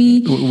builds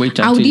me. Wait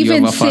I until would you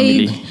even have a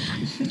say, family.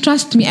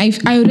 trust me, I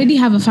already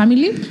have a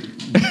family.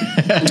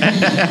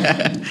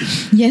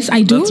 Yes,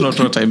 I do. That's not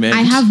what I meant.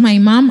 I have my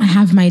mom. I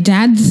have my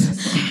dad's.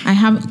 I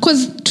have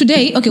because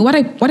today, okay, what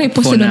I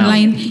posted now.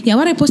 online. Yeah,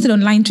 what I posted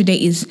online today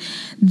is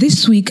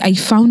this week I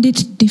found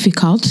it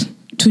difficult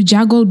to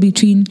juggle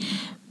between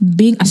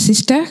being a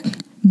sister,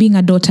 being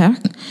a daughter,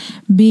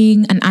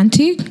 being an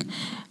auntie,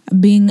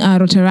 being a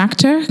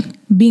rotaractor,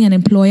 being an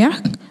employer,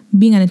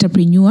 being an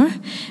entrepreneur,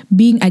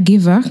 being a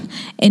giver,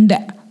 and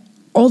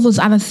all those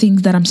other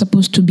things that I'm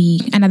supposed to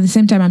be, and at the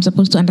same time I'm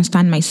supposed to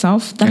understand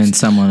myself. And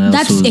someone else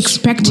that's who's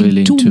expecting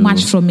willing too to-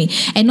 much from me,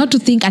 and not to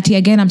think at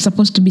again I'm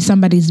supposed to be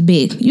somebody's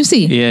babe. You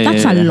see, Yeah,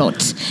 that's yeah, a yeah. lot.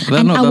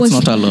 That's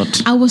not a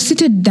lot. I was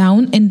seated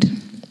down and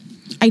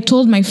I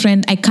told my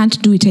friend I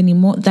can't do it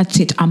anymore. That's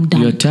it. I'm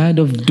done. You're tired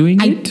of doing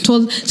I it?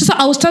 told. So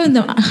I was telling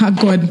them, oh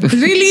God,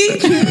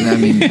 really? I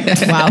mean,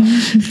 Wow.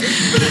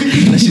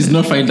 She's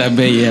not found a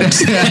bay yet.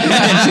 She's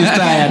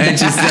tired.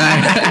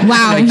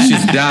 Wow. like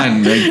she's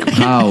done. Like,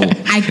 how?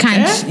 I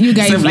can't. You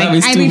guys, Self-love like,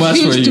 is I too much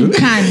for refuse you. to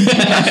can.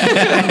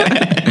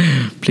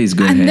 Please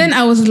go And ahead. then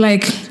I was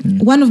like,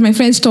 one of my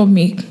friends told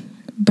me,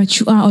 but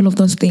you are all of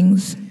those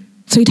things.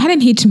 So it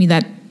hadn't hit me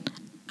that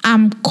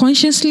I'm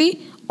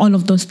consciously all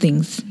of those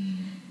things.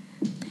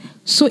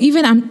 So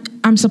even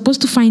I'm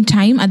supposed to find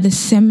time at the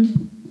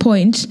same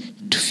point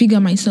to figure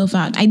myself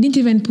out. I didn't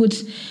even put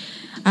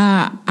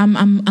I'm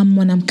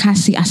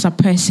Mwanamkasi as a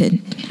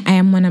person. I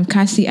am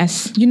Mwanamkasi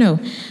as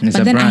It's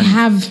but a then I brand.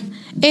 have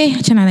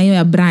achana na hiyo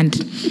ya brand.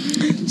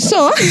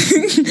 So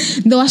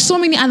there were so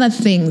many other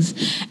things,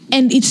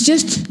 and it's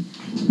just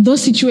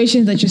those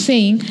situations that you're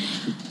saying.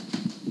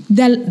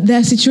 There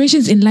are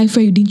situations in life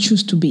where you didn't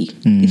choose to be.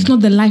 It's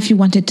not the life you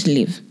wanted to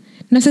live.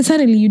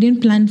 Necessarily, you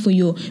didn't plan for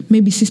your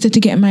maybe sister to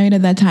get married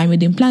at that time. You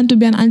didn't plan to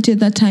be an auntie at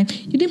that time.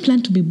 You didn't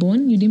plan to be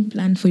born. You didn't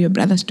plan for your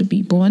brothers to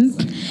be born.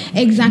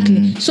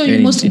 Exactly. So you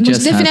And most it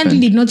just definitely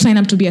happened. did not sign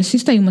up to be a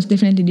sister. You most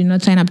definitely did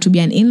not sign up to be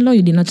an in-law.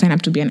 You did not sign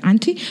up to be an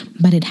auntie.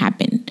 But it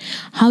happened.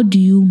 How do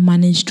you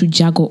manage to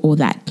juggle all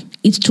that?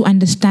 It's to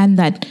understand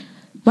that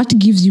what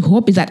gives you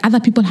hope is that other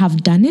people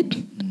have done it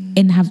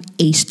and have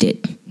aced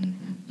it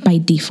by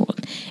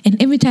default.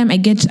 And every time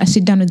I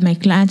sit down with my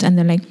clients and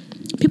they're like,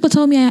 people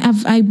tell me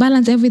I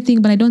balance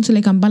everything, but I don't feel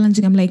like I'm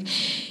balancing. I'm like,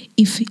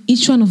 if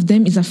each one of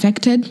them is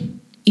affected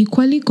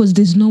equally, because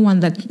there's no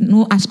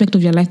aspect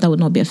of your life that would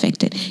not be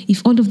affected.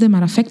 If all of them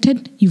are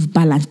affected, you've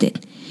balanced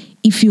it.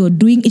 If you're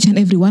doing each and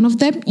every one of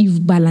them,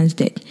 you've balanced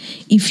it.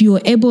 If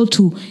you're able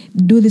to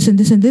do this and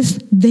this and this,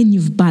 then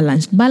you've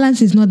balanced.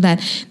 Balance is not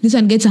that this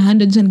one gets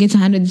 100, this one gets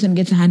 100, this one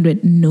gets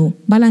 100. No.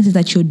 Balance is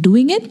that you're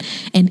doing it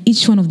and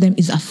each one of them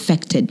is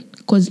affected.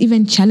 Because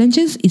even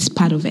challenges is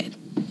part of it.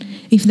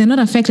 If they're not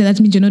affected,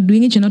 that means you're not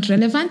doing it, you're not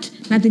relevant,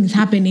 nothing is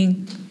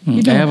happening. You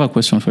I don't. have a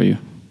question for you.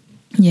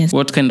 Yes.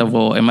 What kind of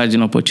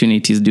emerging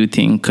opportunities do you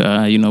think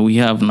we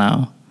have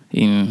now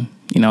in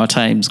our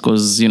times?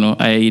 Because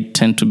I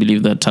tend to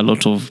believe that a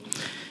lot of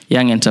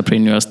young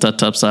entrepreneurs,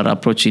 startups are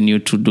approaching you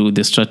to do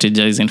the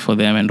strategizing for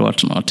them and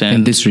whatnot.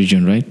 in this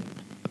region, right? in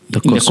the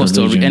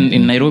coastal region, and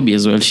in Nairobi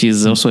as well.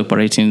 She's also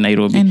operating in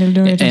Nairobi, And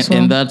Eldoret as well.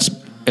 and that And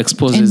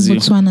exposes you.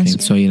 Botswana. Okay,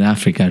 so in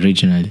Africa,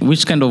 regionally.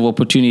 Which kind of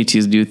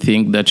opportunities do you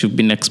think that you've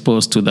been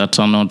exposed to that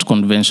are not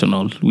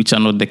conventional, which are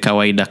not the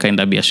kawaida kind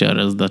of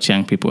biasharas that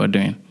young people are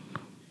doing?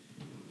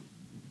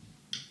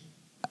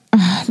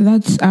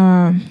 That's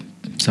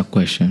It's a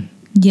question.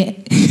 yeah.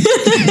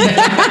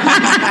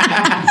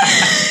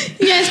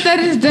 Yes, that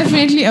is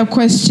definitely a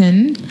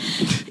question.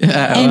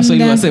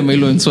 Waswahili wasema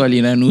hilo ni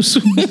swali na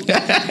nusu.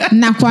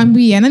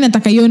 Nakwambia nani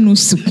ataka hiyo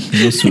nusu?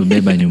 Nusu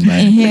beba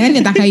nyumbani. Nani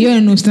ataka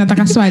hiyo nusu?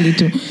 Nataka swali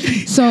tu.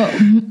 So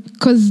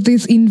because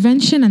there's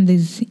invention and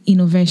there's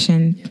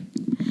innovation.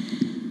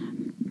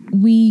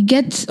 we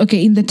get,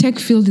 okay, in the tech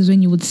field is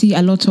when you would see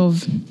a lot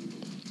of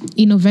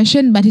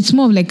innovation, but it's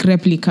more of like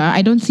replica.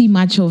 I don't see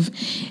much of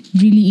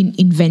really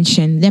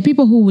invention. There are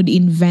people who would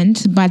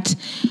invent, but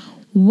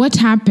what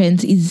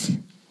happens is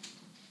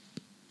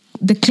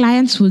the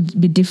clients would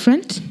be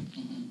different.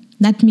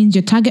 That means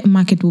your target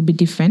market will be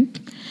different.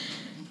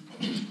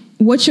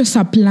 What you're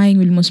supplying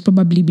will most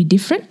probably be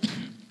different.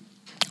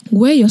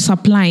 Where you're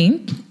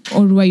supplying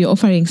or where you're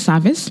offering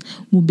service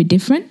will be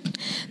different.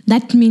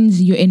 That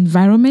means your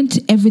environment,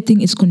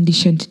 everything is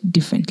conditioned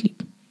differently.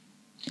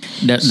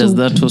 Does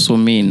that also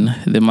mean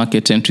the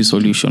market entry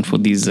solution for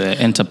these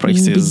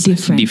enterprises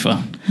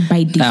differ?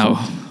 By default.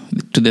 Now,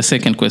 to the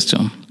second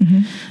question,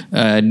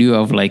 do you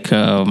have like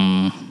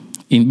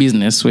in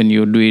business when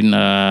you're doing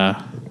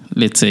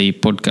let's say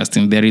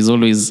podcasting, there is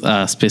always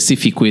a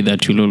specific way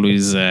that you'll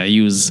always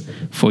use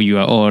for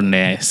your own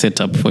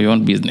setup for your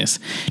own business.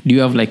 Do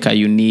you have like a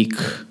unique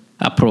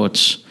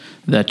approach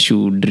that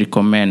you would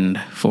recommend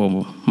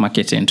for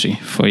market entry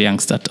for young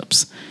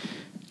startups?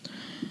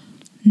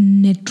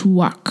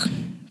 Network.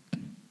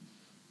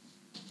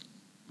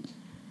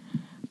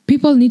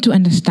 People need to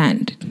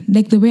understand,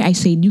 like the way I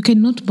said, you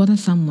cannot bother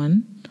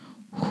someone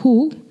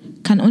who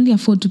can only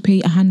afford to pay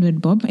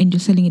 100 bob and you're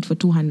selling it for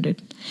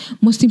 200.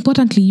 Most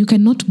importantly, you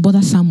cannot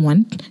bother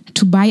someone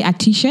to buy a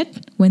t-shirt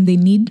when they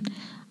need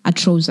a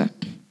trouser.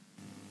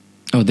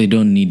 Oh, they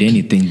don't need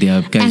anything. They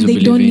are guys and they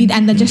don't need,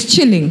 and they're just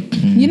chilling,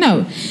 you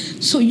know.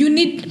 So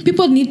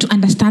people need to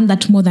understand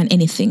that more than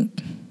anything.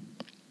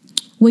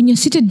 When you're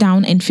seated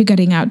down and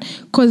figuring out,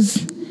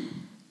 because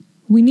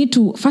we need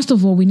to, first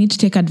of all, we need to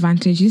take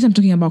advantage. This I'm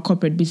talking about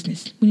corporate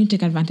business. We need to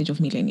take advantage of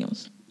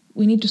millennials.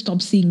 We need to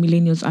stop seeing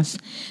millennials as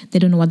they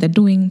don't know what they're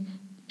doing.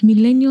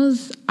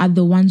 Millennials are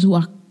the ones who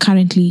are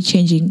currently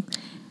changing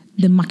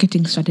the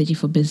marketing strategy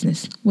for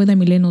business, whether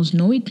millennials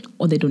know it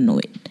or they don't know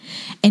it.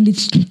 And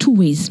it's two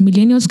ways.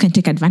 Millennials can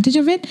take advantage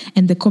of it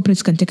and the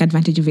corporates can take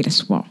advantage of it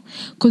as well.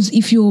 Because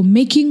if you're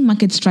making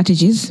market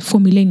strategies for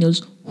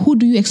millennials, who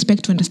do you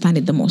expect to understand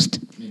it the most?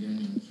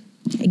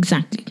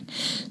 Exactly.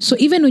 So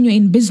even when you're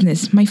in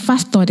business, my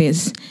first thought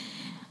is,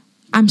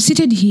 I'm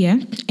seated here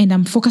and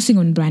I'm focusing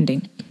on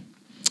branding.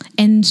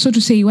 And so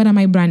to say, what am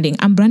I branding?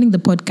 I'm branding the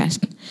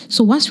podcast.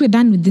 So once we're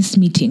done with this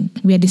meeting,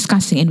 we are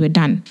discussing and we're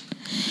done.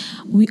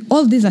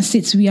 All these are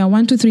seats. We are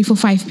 1, 2, 3, 4,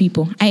 5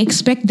 people. I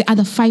expect the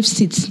other 5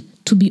 seats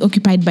to be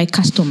occupied by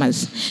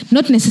customers.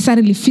 Not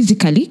necessarily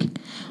physically,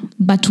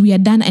 but we are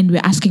done and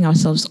we're asking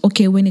ourselves,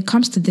 okay, when it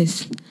comes to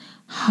this,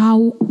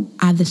 how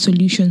are the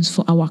solutions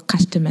for our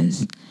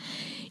customers?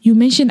 You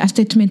mentioned a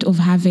statement of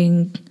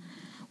having,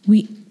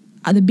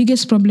 the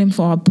biggest problem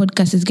for our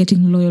podcast is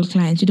getting loyal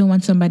clients. You don't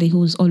want somebody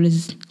who's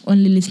always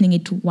only listening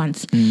it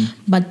once.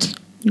 But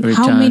return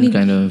how many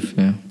kind of,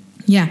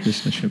 yeah,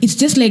 it's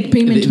just like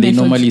payment They methods.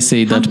 normally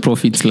say that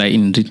profits lie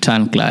in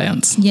return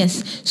clients.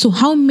 Yes. So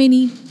how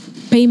many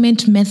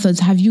payment methods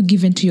have you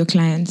given to your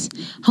clients?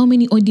 How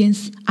many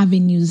audience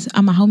avenues,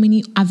 how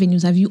many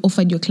avenues have you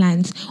offered your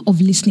clients of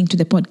listening to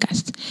the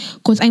podcast?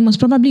 Because I most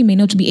probably may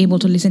not be able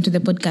to listen to the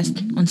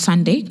podcast on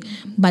Sunday,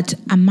 but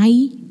am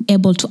I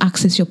able to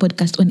access your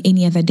podcast on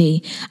any other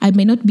day? I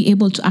may not be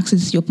able to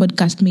access your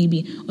podcast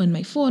maybe on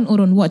my phone or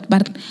on what,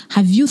 but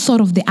have you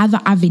thought of the other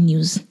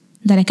avenues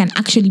that I can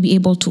actually be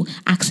able to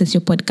access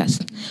your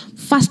podcast?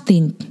 First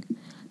thing,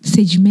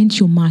 segment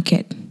your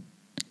market.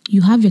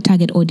 You have your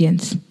target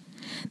audience.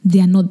 They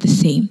are not the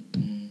same.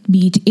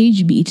 Be it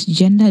age, be it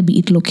gender, be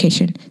it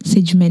location.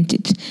 Segment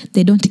it.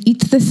 They don't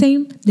eat the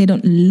same. They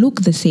don't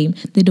look the same.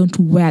 They don't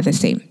wear the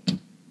same.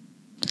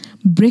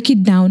 Break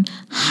it down.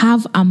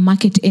 Have a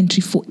market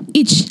entry for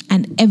each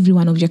and every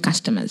one of your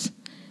customers.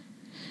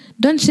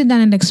 Don't sit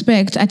down and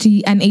expect an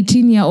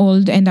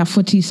 18-year-old and a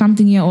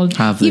 40-something-year-old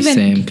have the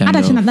same kind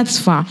of. That's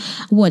far.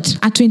 What?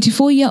 A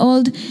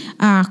 24-year-old?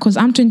 Because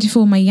I'm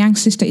 24, my young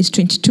sister is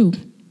 22.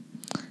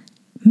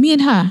 Me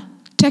and her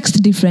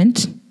text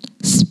different,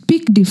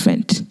 speak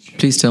different.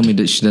 Please tell me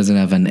that she doesn't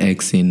have an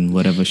ex in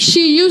whatever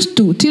she used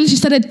to, till she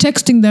started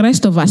texting the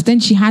rest of us. Then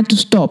she had to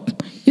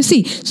stop. You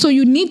see, so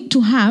you need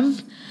to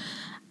have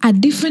a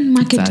different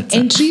market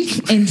entry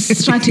and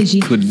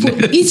strategy for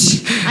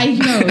each. I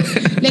know.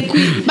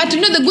 But you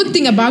know, the good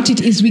thing about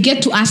it is we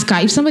get to ask her.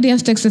 If somebody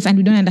else texts us and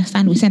we don't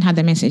understand, we send her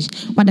the message.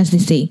 What does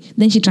this say?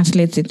 Then she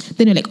translates it.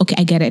 Then you're like, okay,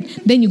 I get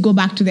it. Then you go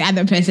back to the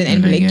other person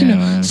and be like,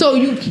 wow. So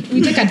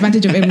we take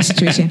advantage of every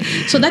situation.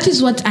 So that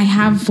is what I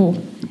have for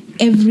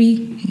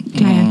every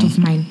client of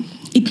mine.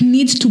 It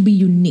needs to be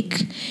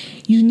unique.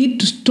 You need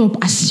to stop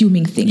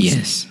assuming things.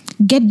 Yes.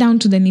 Get down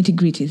to the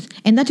nitty-gritties.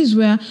 And that is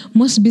where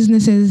most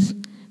businesses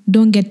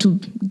don't get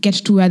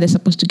to where they're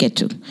supposed to get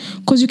to.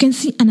 Because you can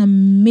see an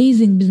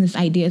amazing business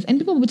ideas and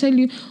people will tell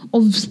you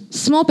of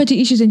small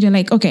petty issues and you're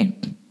like, okay,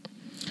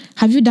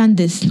 have you done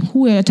this?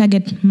 Who are your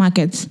target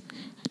markets?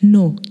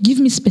 No. Give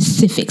me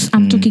specifics.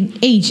 I'm talking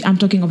age. I'm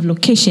talking of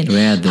location.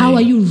 Where are they? How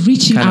are you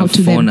reaching out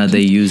to them? What phone are they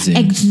using?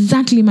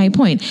 Exactly my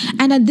point.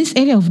 And at this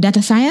area of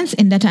data science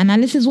and data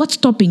analysis, what's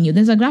stopping you?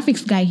 There's a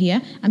graphics guy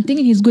here. I'm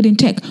thinking he's good in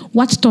tech.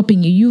 What's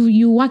stopping you?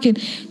 You work in...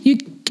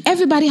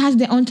 everybody has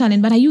their own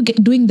talent, but are you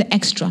doing the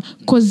extra?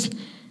 Because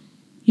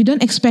you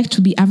don't expect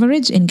to be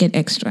average and get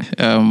extra.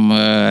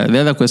 The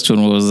other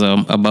question was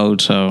about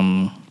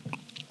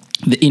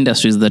the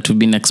industries that we've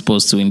been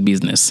exposed to in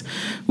business.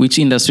 Which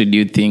industry do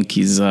you think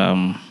is,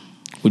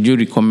 would you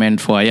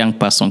recommend for a young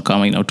person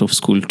coming out of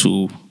school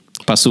to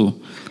pursue?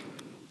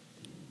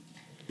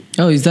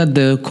 Oh, is that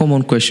the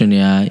common question?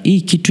 Yeah,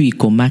 hii kitu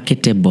iko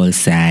marketable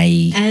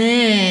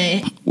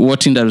sai.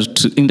 What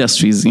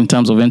industries in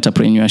terms of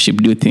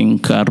entrepreneurship do you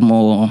think are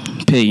more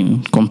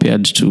paying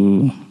compared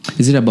to?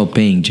 Is it about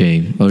paying,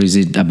 Jay, or is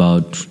it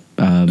about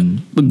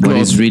what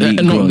is really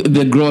growth?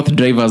 The growth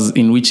drivers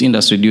in which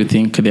industry do you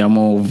think they are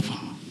more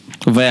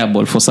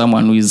viable for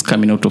someone who is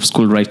coming out of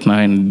school right now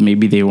and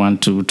maybe they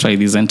want to try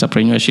this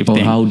entrepreneurship Or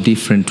thing? how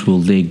different will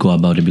they go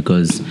about it?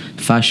 Because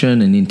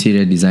fashion and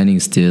interior designing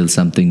is still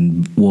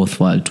something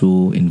worthwhile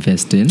to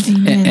invest in.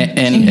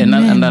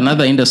 And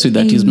another industry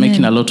that is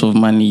making a lot of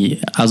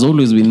money, has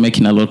always been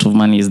making a lot of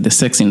money, is the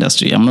sex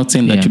industry. I'm not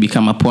saying that Yeah. you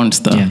become a porn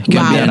star. Yeah.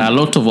 Wow. There are a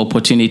lot of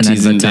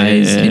opportunities in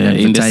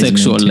the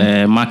sexual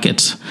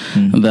market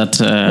that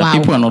Wow.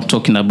 people are not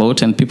talking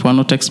about and people are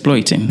not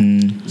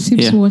exploiting.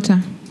 Sips Yeah. water.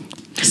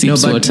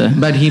 Sips water.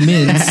 but he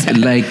means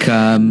like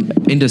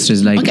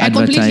industries like Okay, I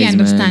completely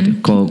understand.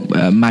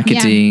 advertisement,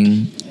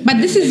 marketing. But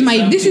this is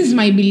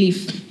my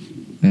belief.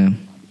 Yeah.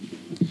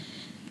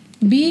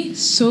 Be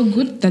so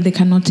good that they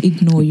cannot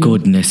ignore you.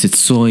 Goodness, it's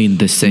so in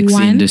the sex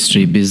One.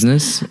 industry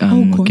business.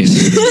 God. Okay.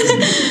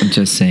 I'm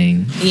just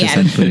saying. Yeah. Just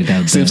had to put it out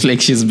there. Seems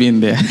like she's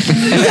been there.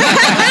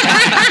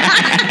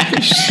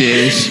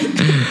 Sheesh.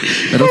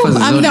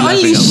 I'm the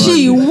only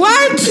she.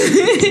 What?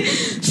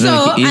 So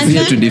Look, he's and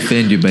here then, to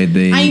defend you by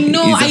the. I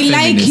know. he's a I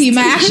like feminist. him.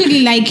 I actually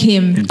like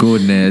him.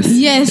 Goodness.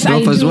 Yes, I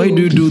Rufus, do. why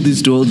do you do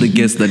this to all the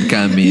guests that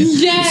come in?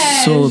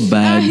 Yes. So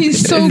bad.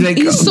 He's so It's like,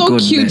 he's so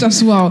goodness. cute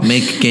as well.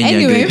 Make Kenya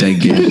Anyway. great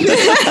again.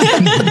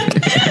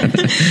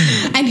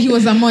 And he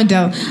was a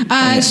model.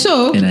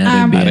 So And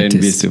um, R&B. R&B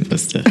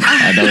superstar.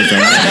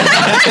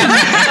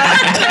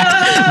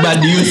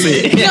 But you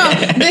say. no,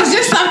 there's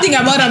just something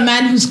about a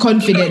man who's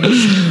confident.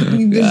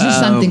 There's just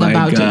something oh my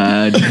about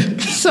God.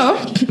 it. So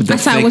With the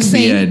as I fake was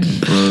saying,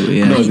 beard, bro.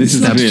 Yeah. No, this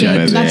is Snapchat. real.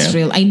 by the That's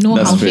way. real. I know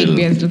That's how fake real.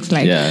 beard looks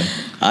like. Yeah.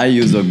 I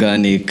use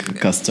organic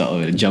castor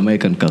oil,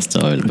 Jamaican castor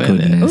oil. By the way.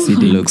 Goodness, he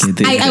did Looks look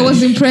thick I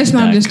was and impressed.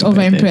 Now I'm just dark,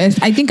 over by the way.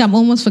 impressed. I think I'm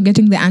almost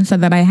forgetting the answer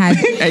that I had.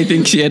 I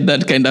think she had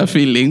that kind of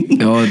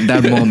feeling. Oh,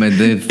 that moment,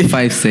 the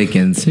 5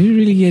 seconds. Are you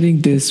really getting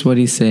this? What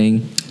he's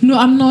saying? No,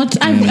 I'm not.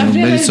 I've but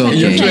realized it's okay. that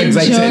You're too I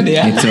excited, joke.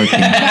 yeah. It's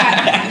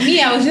okay. But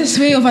me, I was just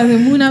way over the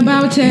moon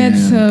about it.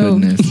 Yeah, So,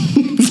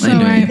 goodness. so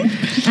Anyway,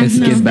 let's I'm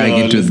get not- back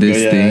into Let's this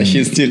go, yeah. thing.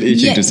 She's still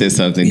itching Yeah. to say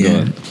something. Go Yeah.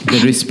 on.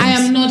 The response. I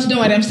am not. Don't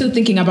worry. I'm still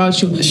thinking about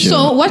you.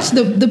 So, what's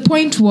the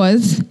point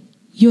was?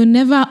 You're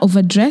never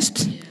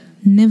overdressed,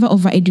 never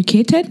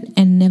overeducated,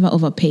 and never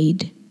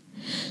overpaid.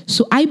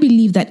 So I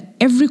believe that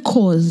every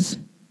cause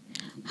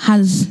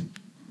has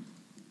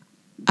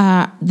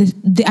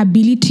the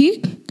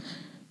ability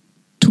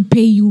to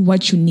pay you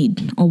what you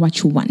need or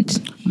what you want.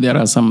 There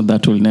are some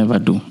that will never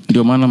do.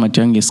 Ndio maana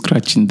Matiang'i is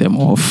scratching them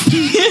off.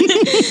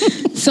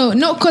 So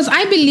no, because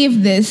I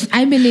believe this.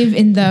 I believe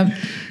in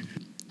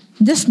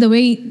just the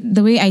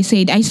way I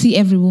say it. I see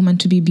every woman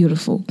to be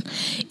beautiful.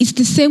 It's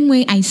the same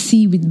way I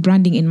see with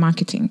branding and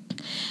marketing.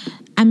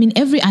 I mean,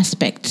 every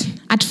aspect.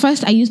 At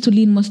first, I used to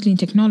lean mostly in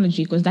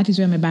technology because that is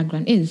where my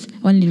background is,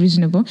 only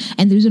reasonable.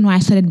 And the reason why I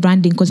started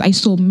branding, because I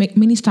saw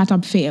many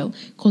startups fail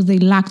because they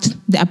lacked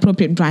the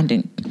appropriate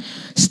branding.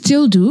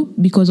 Still do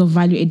because of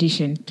value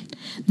addition.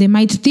 They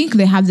might think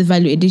they have the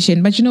value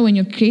addition, but you know, when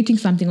you're creating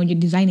something or you're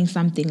designing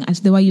something, as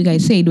the way you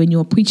guys said, when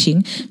you're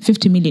preaching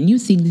 50 million, you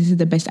think this is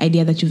the best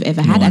idea that you've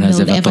ever had one and has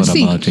they'll ever ever thought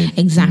see. about it.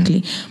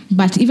 Exactly.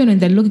 But even when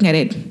they're looking at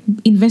it,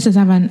 investors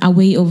have a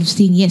way of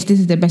seeing, yes, this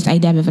is the best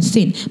idea I've ever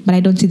seen, but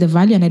I don't see the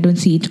value and I don't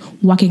see it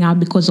working out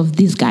because of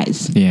these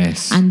guys.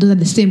 Yes. And those are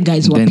the same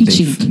guys who are then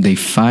pitching. they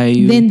fire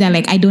you. Then they're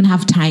like, I don't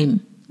have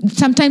time.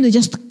 Sometimes they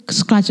just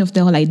scratch off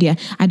the whole idea.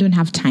 I don't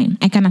have time.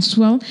 I can as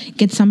well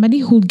get somebody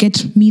who'll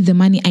get me the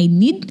money I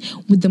need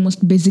with the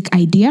most basic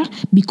idea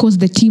because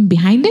the team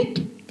behind it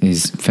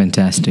is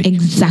fantastic.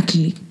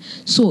 exactly.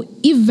 So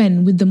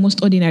even with the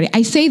most ordinary,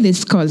 I say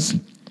this because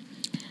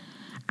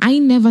I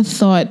never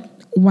thought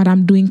what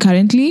I'm doing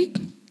currently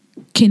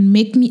can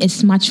make me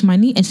as much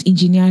money as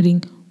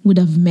engineering would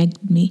have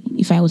made me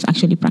if I was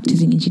actually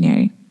practicing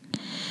engineering.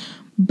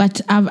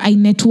 But I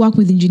network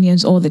with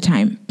engineers all the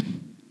time.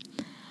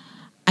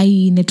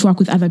 I network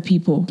with other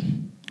people.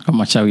 How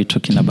much are we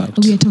talking about?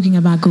 We are talking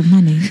about good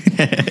money.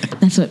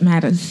 That's what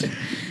matters.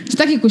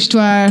 Sitaki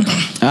kushtua.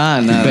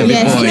 No.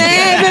 Yes.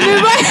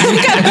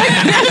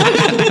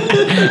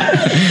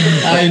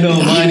 I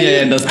know money. I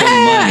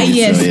understand money.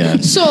 Yes. So, yeah.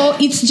 So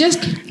it's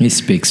just He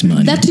speaks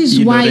money. that is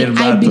You know why their I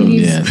battle,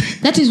 believe. yeah.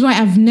 That is why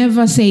I've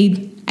never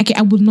said, okay,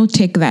 I will not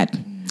take that.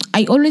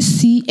 I always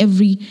see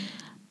every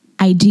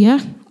idea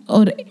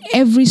or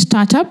every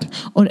startup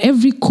or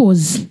every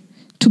cause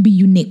to be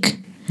unique.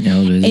 Yeah,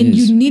 always And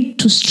is. you need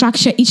to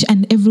structure each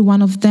and every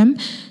one of them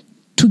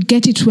to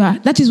get it where,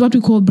 that is what we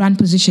call brand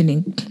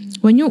positioning.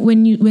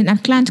 When a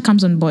client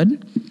comes on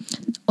board,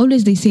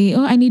 always they say,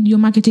 oh, I need your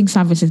marketing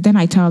services. Then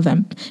I tell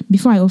them,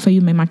 before I offer you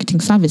my marketing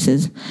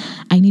services,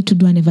 I need to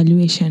do an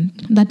evaluation.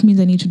 That means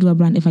I need to do a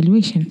brand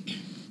evaluation.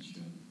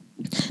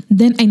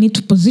 Then I need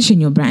to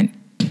position your brand.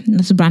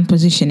 That's brand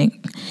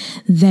positioning.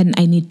 Then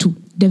I need to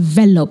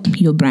develop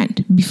your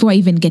brand before I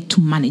even get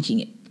to managing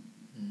it.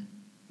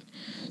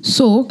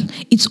 So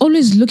it's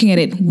always looking at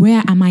it,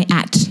 where am I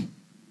at?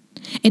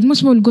 And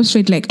most people go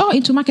straight like, oh,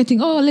 into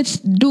marketing. Oh, let's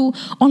do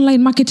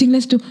online marketing.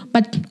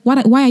 But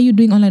why are you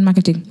doing online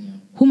marketing?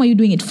 Whom are you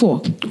doing it for?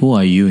 Who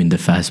are you in the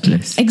first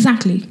place?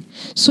 Exactly.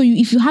 So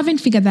if you haven't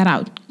figured that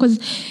out, because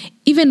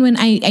even when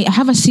I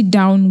have a sit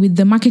down with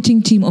the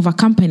marketing team of a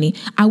company,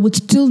 I would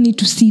still need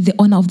to see the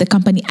owner of the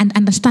company and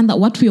understand that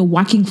what we are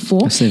working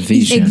for is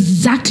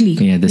exactly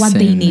what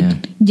they need.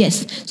 Yeah.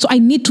 Yes. So I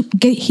need to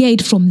hear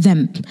it from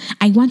them.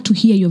 I want to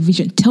hear your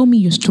vision. Tell me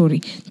your story.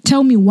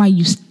 Tell me why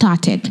you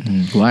started.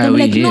 Why are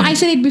we here? No, I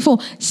said it before.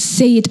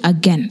 Say it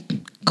again.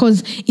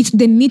 Because it's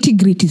the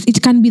nitty-gritties.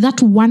 It can be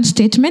that one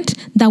statement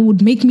that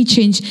would make me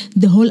change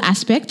the whole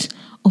aspect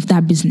of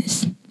that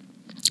business.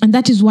 And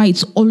that is why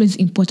it's always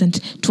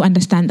important to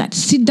understand that.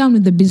 Sit down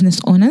with the business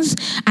owners,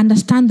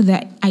 understand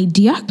their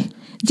idea,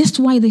 just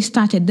why they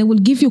started. They will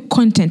give you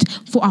content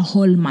for a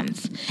whole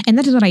month. And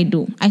that is what I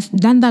do. I've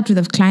done that with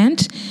a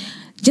client.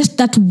 Just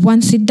that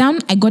one sit down,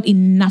 I got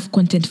enough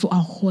content for a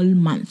whole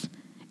month.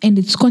 And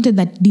it's content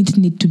that didn't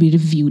need to be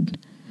reviewed.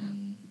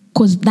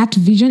 Because that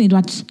vision is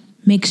what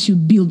makes you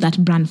build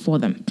that brand for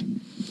them.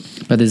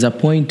 But there's a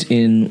point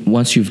in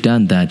once you've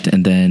done that,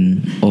 and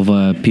then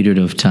over a period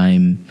of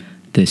time,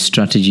 the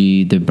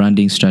strategy, the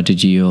branding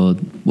strategy, or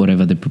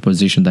whatever the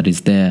proposition that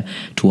is there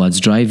towards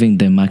driving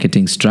the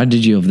marketing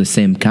strategy of the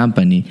same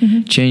company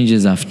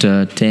changes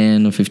after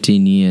 10 or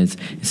 15 years,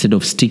 instead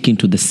of sticking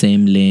to the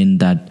same lane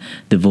that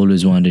they've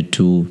always wanted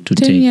to 10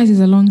 take. 10 years is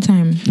a long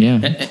time.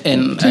 Yeah.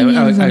 And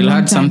I'll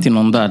add something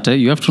on that.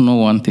 You have to know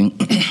one thing.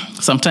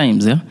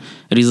 Sometimes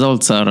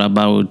results are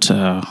about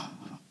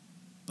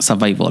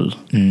survival.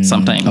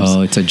 Sometimes.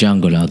 Oh, it's a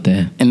jungle out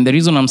there. And the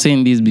reason I'm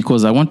saying this is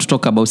because I want to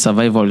talk about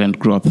survival and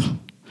growth.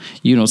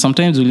 You know,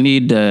 sometimes you'll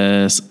need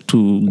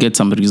to get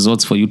some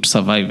results for you to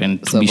survive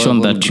and to be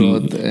shown that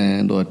growth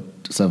and what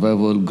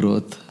survival,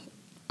 growth,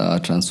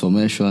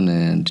 transformation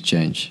and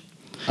change.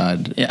 I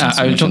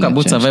will talk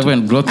about survival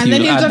and growth. And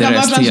then you add talk the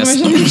about rest.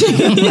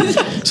 transformation.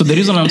 Yes. So the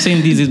reason I'm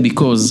saying this is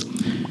because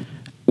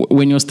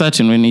when you're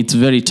starting, when it's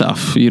very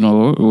tough, you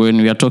know, when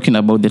we are talking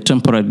about the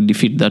temporary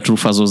defeat that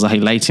Rufus was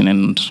highlighting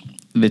and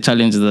the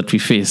challenges that we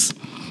face,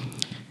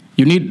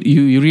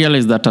 you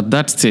realize that at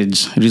that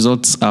stage,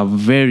 results are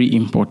very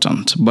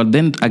important. But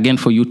then again,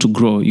 for you to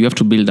grow, you have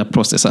to build a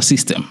process, a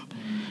system,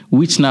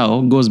 which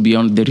now goes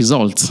beyond the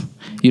results.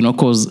 You know,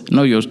 because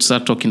now you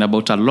start talking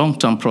about a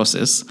long-term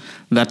process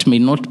that may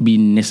not be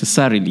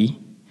necessarily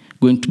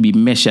going to be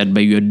measured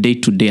by your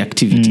day-to-day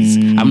activities.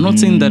 I'm not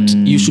saying that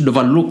you should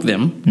overlook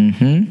them,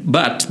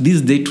 but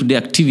these day-to-day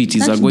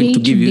activities are going to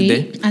give you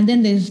the... And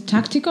then there's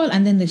tactical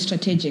and then there's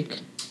strategic.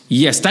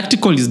 Yes,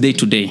 tactical is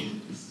day-to-day.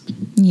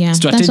 Yeah,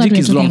 strategic that's what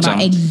is long-term.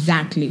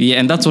 Exactly. Yeah,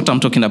 and that's what I'm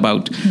talking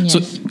about. Yes. So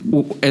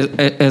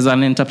as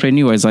an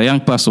entrepreneur, as a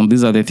young person,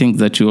 these are the things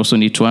that you also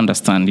need to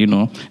understand, you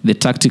know, the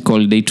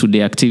tactical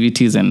day-to-day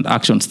activities and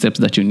action steps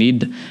that you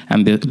need,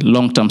 and the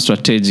long-term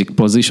strategic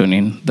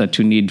positioning that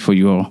you need for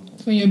your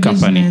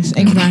company. Business,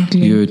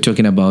 exactly. You're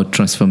talking about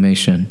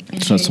transformation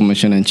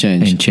and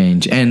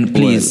change. And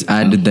please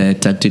add the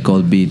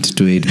tactical bit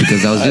to it,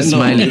 because I was just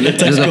smiling. This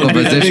is a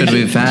conversation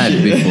we've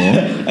had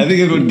before. I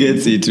think everyone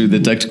gets it with the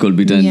tactical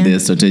bit and the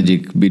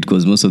strategic bit,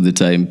 because most of the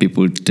time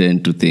people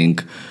tend to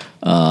think,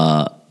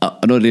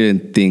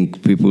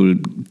 people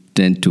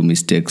tend to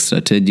mistake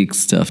strategic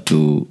stuff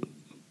to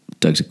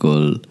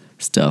tactical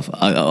stuff,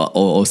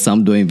 or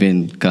some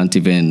can't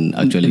even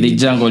actually. They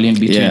jungle in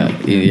between.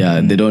 Yeah.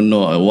 They don't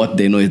know. What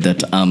they know is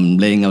that I'm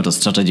laying out a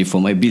strategy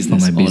for my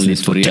business. Only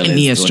to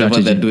realize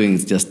whatever they're doing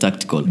is just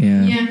tactical.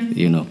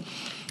 You know.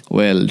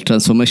 Well,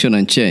 transformation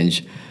and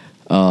change.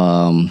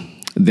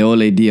 The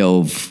whole idea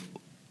of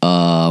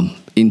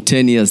in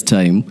 10 years'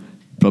 time,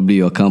 probably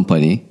your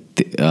company,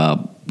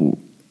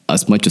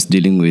 as much as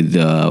dealing with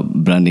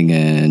branding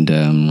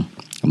and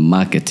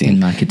marketing.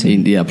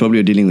 Probably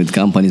you're dealing with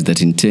companies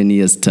that in 10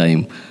 years'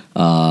 time,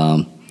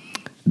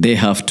 they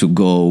have to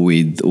go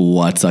with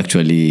what's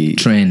actually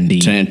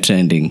trending.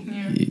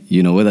 Yeah.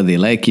 You know, whether they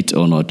like it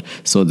or not.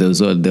 So there's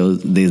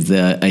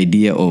the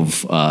idea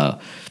of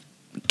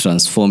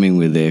transforming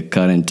with the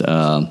current.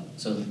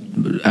 So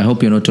I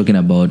hope you're not talking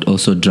about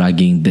also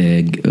dragging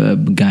the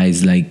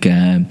guys like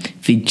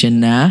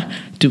Fichana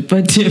to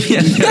put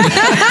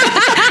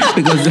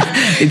because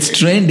it's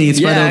trendy.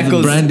 It's part of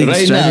the branding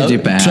strategy.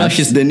 Now, trash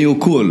is the new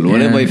cool.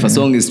 Whatever, if a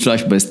song is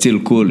trash but still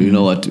cool, you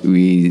know what?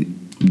 We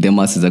the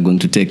masses are going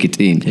to take it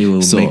in. He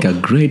will make a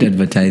great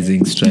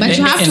advertising strategy. But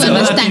you have to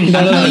understand.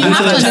 No, you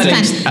have to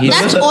understand.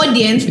 That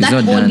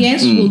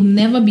audience will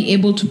never be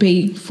able to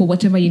pay for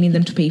whatever you need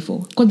them to pay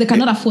for, because they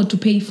cannot afford to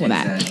pay for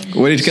that.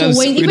 When it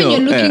comes, even you're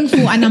looking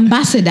for an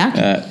ambassador,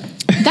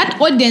 that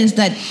audience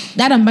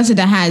that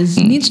ambassador has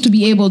needs to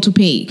be able to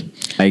pay.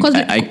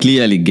 I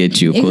clearly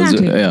get you.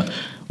 Exactly.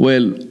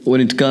 Well,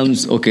 when it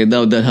comes,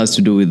 that has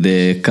to do with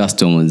the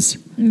customers.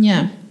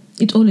 Yeah.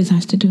 It always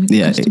has to do with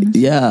customers.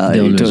 Yeah,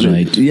 they're always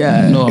right.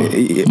 Yeah, No,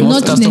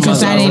 not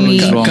necessarily.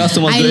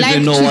 Customers don't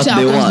even know what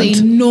they want.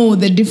 They know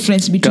the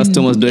difference between.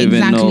 Customers don't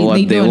even know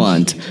what they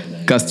want.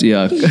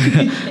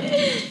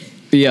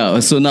 Yeah.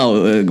 So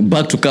now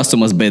back to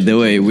customers. By the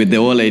way, with the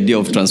whole idea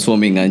of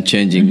transforming and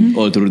changing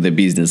all through the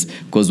business,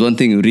 because one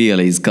thing you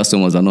realize,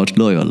 customers are not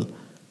loyal.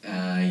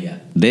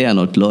 They are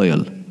not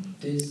loyal.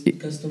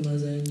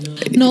 Customers are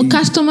not. No,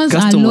 customers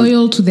are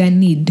loyal to their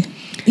need.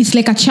 It's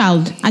like a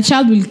child. A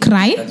child will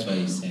cry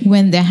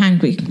when they're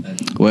hungry.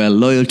 Well,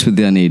 loyal to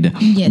their need.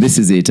 Yes. This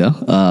is it.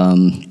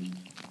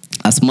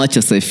 As much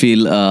as I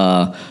feel,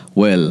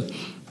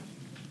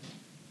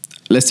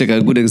 let's take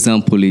a good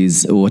example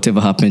is whatever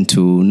happened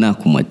to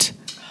Nakumat,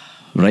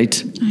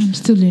 right? I'm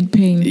still in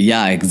pain.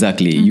 Yeah,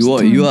 exactly. You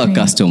are a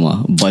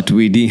customer, but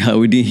we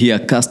didn't hear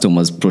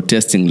customers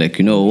protesting like,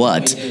 you know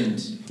what?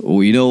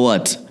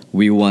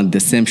 We want the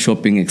same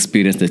shopping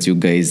experience that you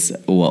guys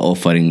were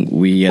offering.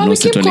 We are not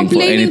settling for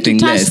anything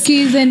less.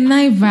 Tuskys and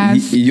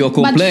Naivas. You're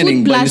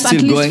complaining, but you're still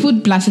at least going.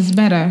 Food Plus is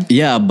better.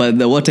 Yeah, but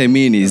what I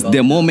mean is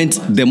the moment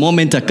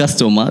a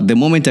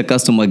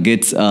customer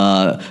gets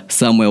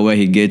somewhere where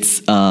he gets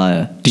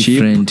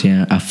Different,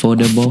 cheap,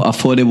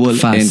 affordable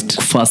fast.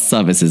 and fast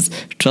services.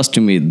 Trust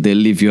me, they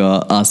leave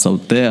your ass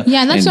out there.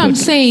 Yeah, that's what I'm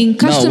saying.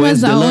 Now, where's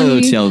Customers the are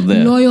loyalty out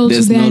there? loyal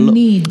to their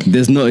need.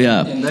 There's no,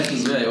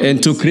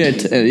 and to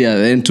create,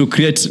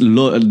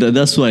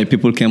 that's why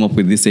people came up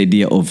with this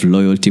idea of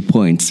loyalty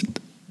points.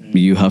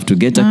 You have to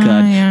get a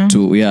card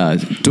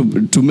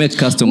to make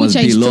customers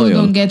Which I be still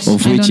loyal, don't get.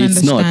 of I which don't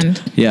it's understand.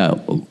 not. Yeah,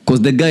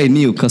 because the guy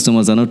knew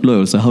customers are not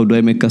loyal. So how do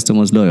I make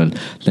customers loyal?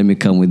 Let me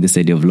come with this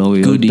idea of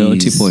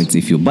loyalty points.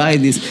 If you buy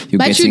this,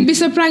 But you'd be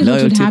surprised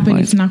what would happen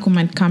if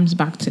Nakumat comes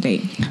back today.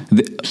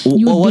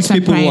 What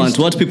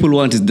people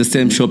want is the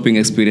same shopping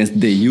experience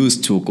they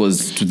used to,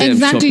 because to them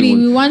exactly,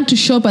 we want to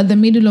shop at the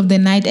middle of the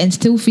night and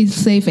still feel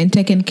safe and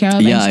taken care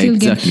of. Yeah, and still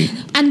exactly.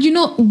 And you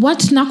know what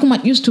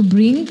Nakumat used to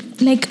bring?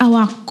 Like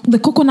the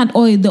coconut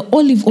oil, the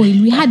olive oil.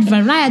 We had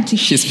variety.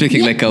 She's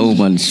speaking like a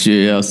woman. I'm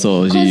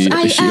sorry, you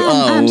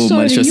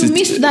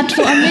missed that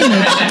for a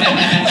minute.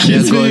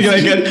 She's speaking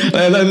like a.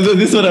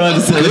 This is what I want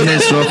to say.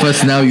 Goodness,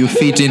 Rufus, now you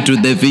fit into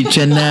the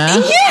picture now.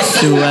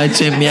 Yes. To watch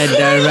him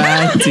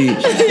darati.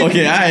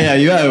 Okay,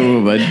 you are a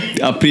woman,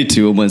 a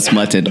pretty woman,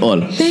 smart and all.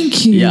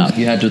 Thank you. Yeah,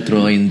 You had to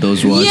throw in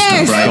those words.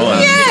 Yes, to brighten.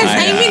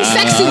 I mean,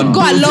 sexy will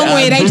go a long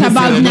way right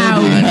about now.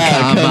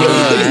 Come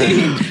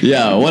on.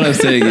 Yeah, what I'm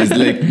saying is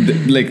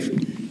like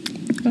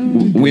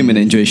women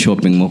enjoy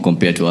shopping more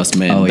compared to us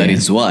men. That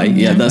is why.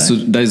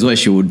 That is why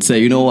she would say,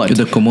 you know what? To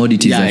the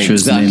commodities that she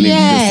was naming.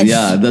 Yes.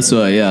 Yeah, that's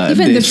why. Yeah,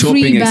 Even the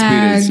shopping free bag,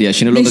 experience. Yeah,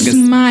 she no longer gets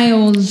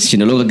smiles. She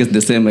no longer gets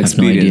the same no idea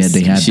experience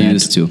they had she that.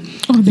 used to.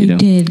 Oh, they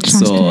did.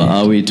 Trust So me.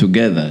 are we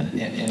together?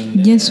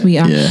 Yes, we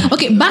are. Yeah.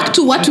 Okay, back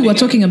to what we were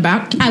talking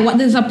about.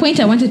 There's a point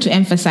I wanted to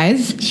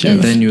emphasize. Sure.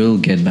 is- Then we'll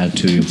get back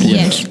to you.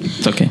 Yes.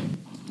 It's okay.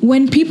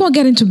 When people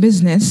get into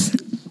business,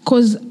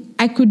 because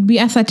I could be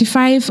a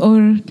 35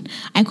 or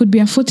I could be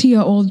a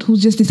 40-year-old who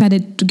just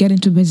decided to get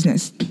into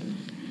business.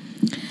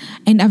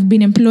 And I've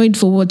been employed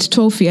for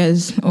 12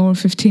 years or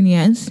 15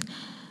 years.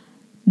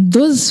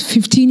 Those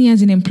 15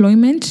 years in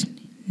employment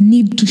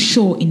need to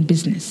show in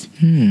business.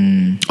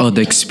 Oh,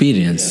 the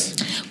experience.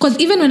 Because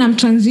even when I'm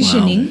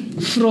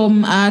transitioning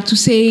from, to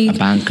say, A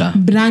banker.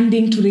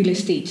 branding to real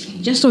estate,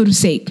 just so to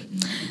say,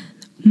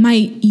 my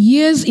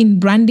years in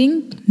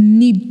branding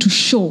need to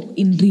show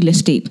in real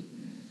estate.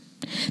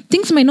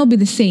 Things might not be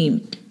the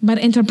same, but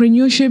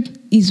entrepreneurship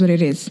is what it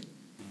is.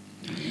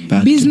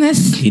 But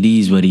Business it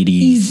is what it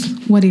is.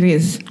 is what it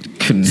is.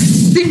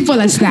 Simple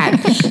as that.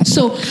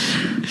 So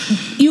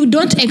you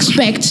don't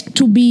expect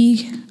to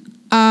be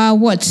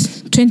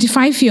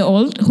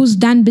 25-year-old who's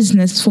done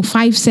business for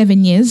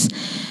 5-7 years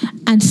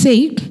and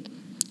say,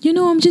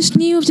 I'm just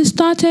new, I've just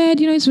started,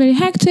 it's very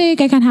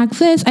hectic, I can hack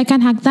this, I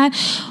can hack that.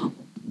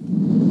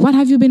 What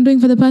have you been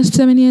doing for the past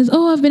 7 years?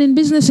 Oh, I've been in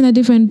business, in a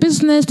different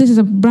business. This is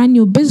a brand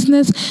new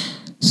business.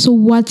 So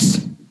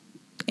what's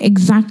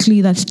exactly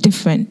that's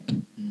different?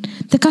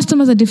 The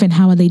customers are different.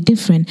 How are they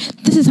different?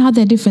 This is how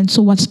they're different.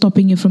 So what's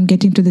stopping you from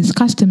getting to these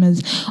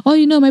customers? Oh,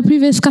 my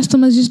previous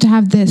customers used to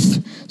have this.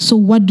 So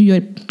what do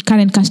your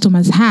current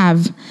customers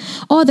have?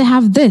 Oh, they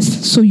have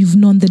this. So you've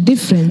known the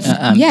difference.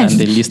 Yes.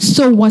 And the list.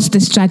 So what's the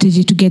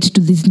strategy to get to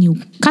these new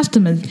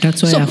customers?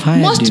 That's why I've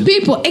hired most you.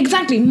 people,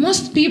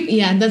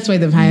 yeah, that's why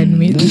they've hired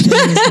me.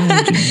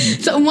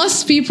 So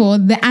most people,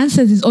 the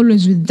answers is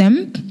always with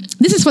them.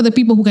 This is for the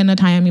people who cannot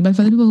hire me, but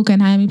for the people who can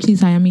hire me, please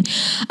hire me.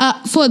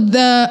 For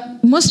the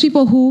most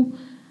people who,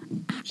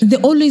 they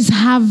always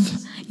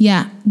have,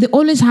 Yeah, they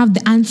always have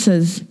the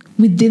answers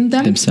within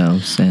them.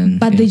 Themselves. And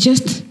But they're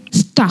just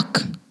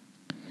stuck.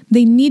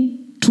 They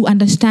need to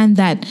understand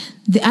that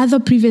the other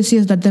previous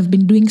years that they've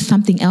been doing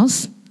something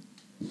else.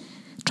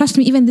 Trust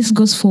me, even this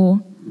goes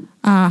for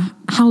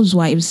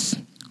housewives.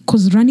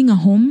 Because running a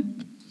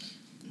home,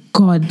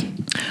 God,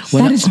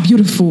 Well, that is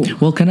beautiful.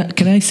 Well,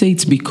 can I say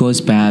it's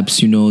because perhaps,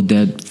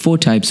 there are 4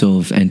 types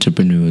of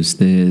entrepreneurs.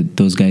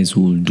 Those guys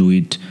who will do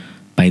it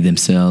by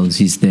themselves.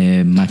 He's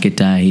the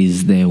marketer,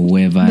 he's the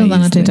whoever. Those are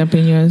he's not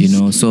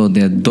entrepreneurs. So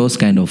there are those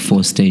kind of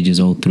 4 stages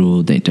all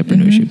through the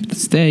entrepreneurship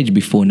stage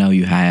before now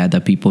you hire other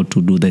people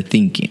to do the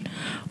thinking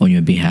on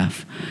your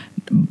behalf.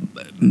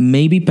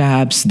 Maybe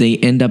perhaps they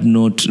end up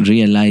not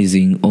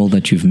realizing all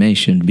that you've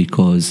mentioned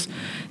because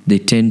they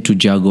tend to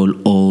juggle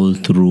all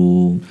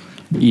through.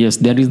 Yes,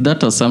 there is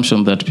that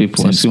assumption that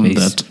people Same assume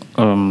space.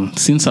 that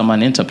since I'm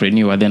an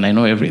entrepreneur, then I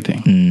know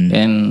everything.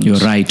 And You're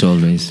right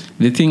always.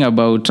 the thing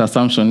about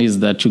assumption is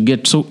that you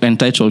get so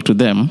entitled to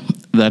them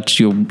that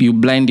you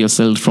blind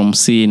yourself from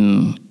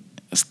seeing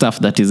stuff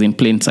that is in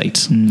plain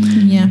sight.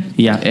 Yeah.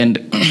 Yeah, and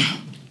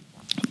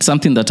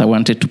something that I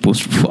wanted to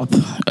post forth.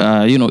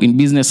 In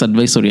business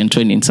advisory and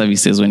training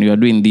services, when you are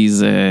doing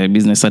these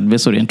business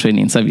advisory and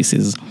training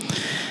services,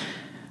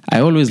 I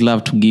always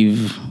love to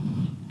give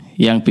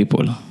young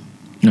people.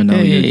 No,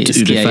 Hey, you're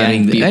scare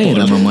referring young to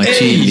people. Rama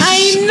Mwachili.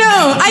 I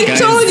know. I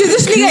told you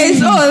this nigga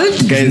is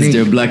old. Guys,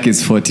 Joe Black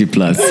is 40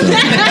 plus. So,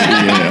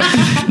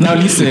 yeah. Now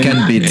listen. You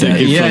can beat that.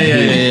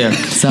 Yeah.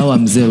 Sawa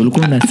mzee,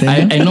 ulikuwa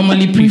unasema? I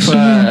normally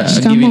prefer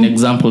Shikamoo. giving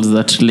examples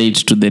that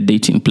relate to the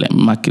dating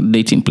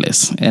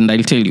place, and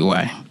I'll tell you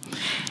why.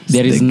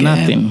 There is the gap.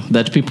 nothing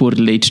that people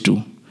relate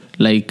to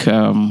like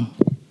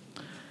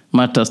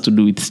matters to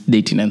do with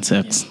dating and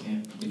sex.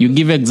 You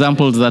give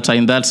examples that are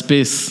in that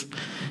space,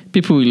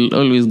 people will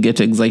always get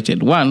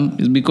excited. One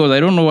is because I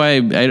don't know why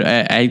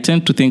I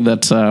tend to think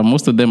that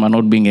most of them are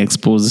not being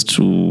exposed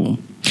to.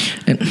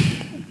 And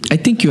I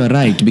think you are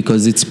right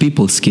because it's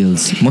people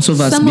skills. Most of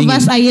us Some being of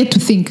us are yet to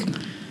think.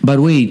 But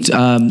wait,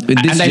 in this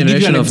And I'll give you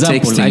generation an of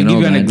example. texting, I'll and give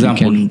all you an that,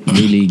 example. we can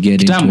really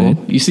get into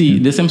Kitambo, it. you see,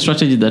 the same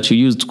strategy that you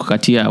use to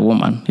kukatia a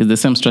woman is the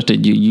same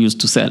strategy you use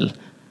to sell.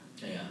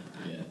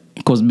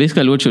 Because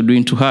basically what you're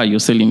doing to her, you're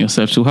selling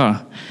yourself to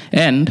her.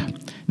 And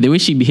the way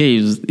she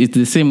behaves is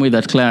the same way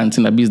that clients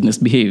in a business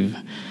behave.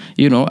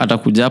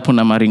 Atakuja hapo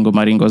na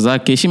maringo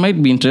zake. She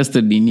might be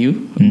interested in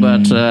you,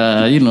 but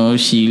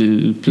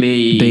she'll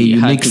play The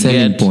hard unique to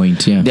selling get.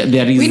 point, yeah.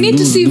 There is We need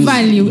to see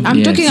value. I'm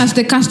Yes. talking as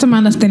the customer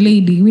and as the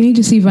lady. We need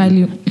to see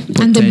value.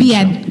 And the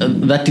Potential.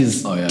 beard. That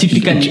is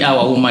typically how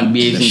a woman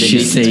behaves in the She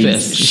dating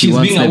says space. she She's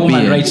wants being a the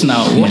woman beard. right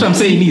now. What I'm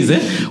saying is,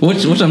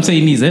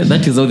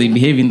 that is how they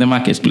behave in the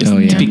marketplace. Oh,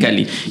 yeah.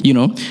 Typically,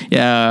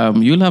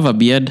 you'll have a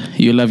beard,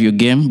 you'll have your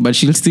game, but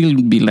she'll still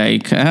be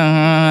like,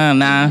 nah,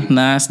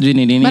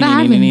 But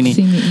I haven't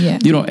seen it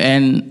yet.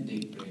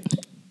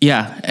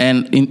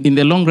 And in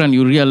the long run,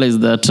 you realize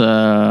that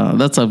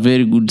that's a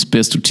very good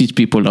space to teach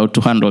people how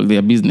to handle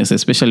their business,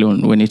 especially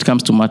when it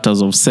comes to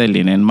matters of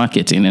selling and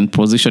marketing and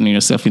positioning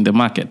yourself in the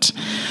market.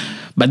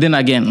 But then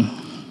again,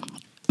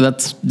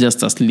 that's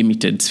just a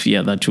limited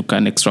sphere that you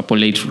can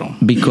extrapolate from.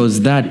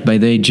 Because that, by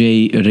the way,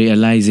 Jay,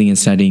 realizing and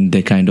studying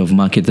the kind of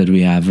market that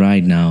we have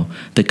right now,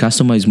 the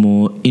customer is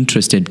more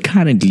interested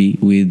currently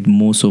with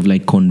most of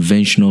like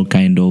conventional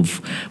kind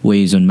of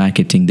ways on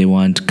marketing. They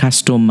want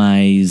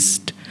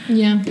customized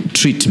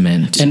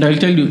treatment. And I'll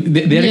tell you,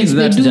 there Yes, is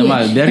they that, do.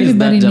 Jamal. There is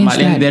Everybody that, Jamal. needs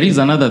that. And there is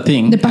another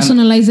thing. The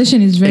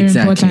personalization is very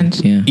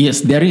important. Yeah.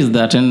 Yes, there is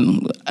that.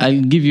 And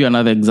I'll give you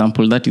another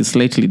example that is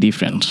slightly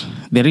different.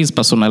 There is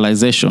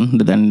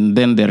personalization,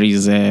 then there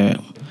is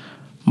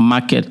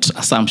market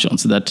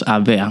assumptions that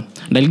are there.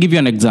 And I'll give you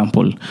an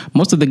example.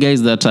 Most of the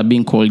guys that are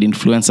being called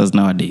influencers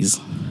nowadays,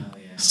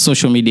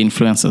 social media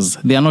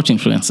influencers, they are not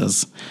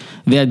influencers.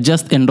 They are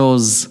just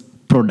endorse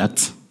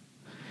products.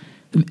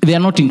 They are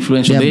not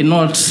influential. Yeah. They're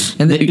not.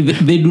 And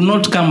They do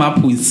not come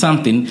up with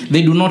something.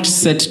 They do not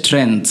set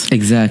trends.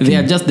 Exactly. They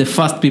are just the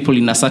first people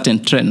in a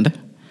certain trend.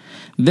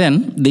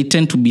 Then they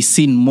tend to be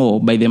seen more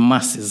by the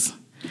masses,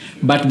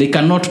 but they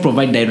cannot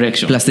provide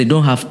direction. Plus, they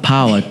don't have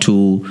power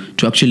to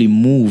actually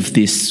move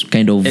this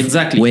kind of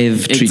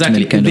wave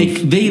treatment kind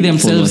of They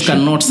themselves followership.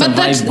 cannot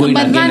survive going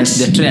against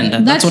the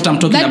trend. That's what I'm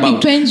talking that about.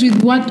 That depends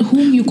with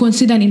whom you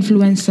consider an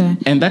influencer.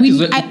 And that is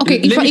what, let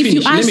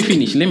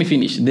me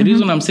finish. The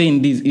reason I'm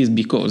saying this is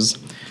because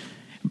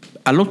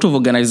a lot of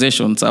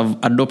organizations have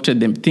adopted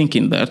them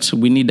thinking that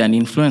we need an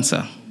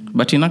influencer.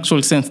 But in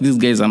actual sense, these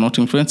guys are not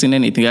influencing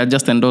anything. They are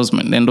just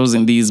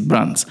endorsing these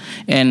brands.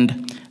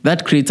 And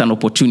that creates an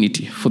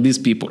opportunity for these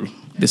people,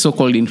 the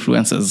so-called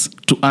influencers,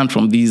 to earn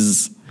from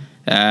these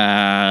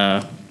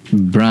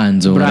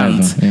brands or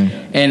whatever. Yeah.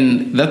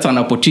 And that's an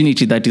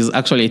opportunity that is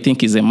actually, I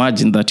think, is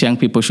emerging that young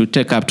people should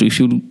take up to. If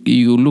you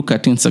look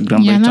at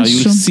Instagram right now,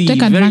 you'll see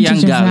very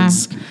young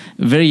girls,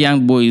 very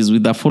young boys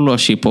with a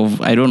followership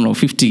of, I don't know,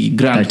 50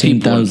 grand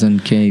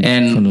 13,000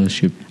 and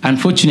followership.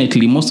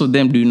 Unfortunately, most of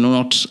them do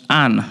not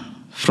earn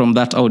from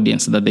that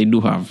audience that they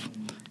do have.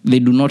 They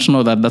do not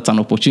know that that's an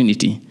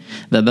opportunity,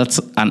 that that's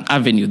an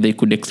avenue they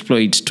could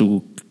exploit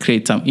to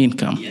create some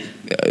income.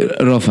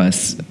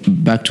 Rufus,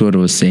 back to what I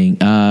was saying.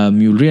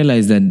 You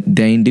realize that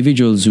there are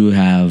individuals who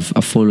have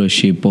a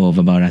followership of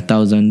about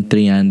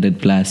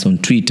 1,300 plus on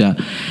Twitter,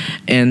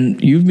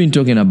 and you've been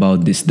talking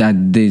about this, that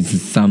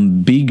there's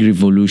some big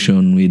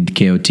revolution with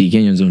KOT,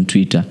 Kenyans on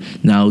Twitter.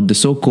 Now, the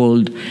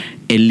so-called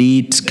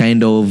elite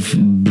kind of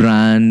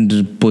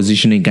brand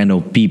positioning kind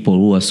of people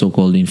who are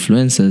so-called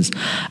influencers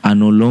are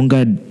no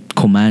longer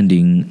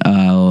commanding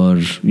or,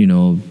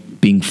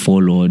 being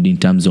followed in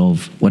terms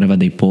of whatever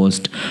they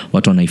post,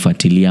 watu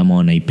wanaifuatilia ama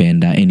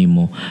wanaipenda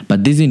anymore.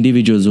 But these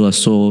individuals who are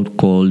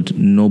so-called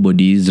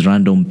nobodies,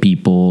 random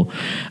people,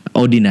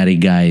 ordinary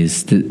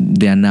guys,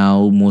 they are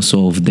now most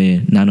of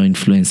the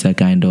nano-influencer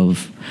kind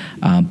of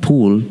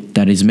pool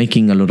that is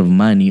making a lot of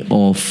money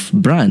off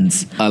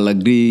brands. I'll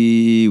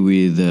agree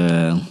with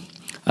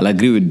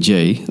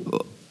Jay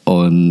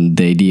on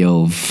the idea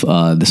of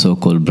the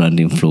so-called brand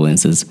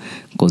influencers,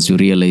 because you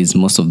realize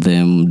most of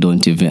them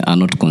are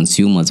not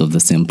consumers of the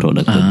same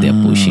product that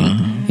they're pushing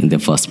in the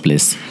first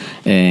place,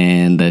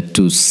 and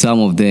to some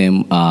of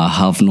them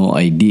have no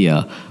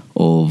idea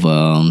of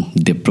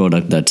the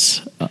product,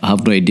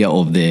 have no idea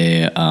of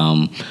the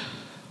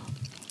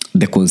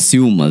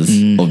consumers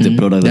of the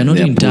product that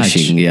they're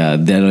pushing. Yeah,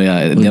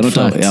 they're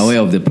not aware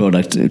of the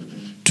product.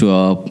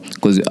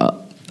 Because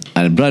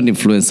a brand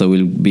influencer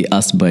will be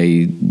asked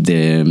by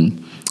the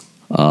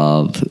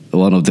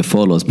one of the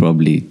followers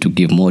probably to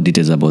give more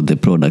details about the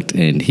product,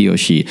 and he or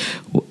she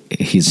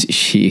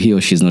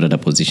is not at a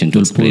position to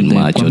explain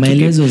much or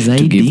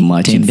to give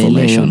much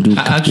information.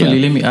 Actually,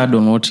 let me add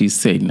on what he's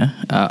saying.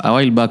 A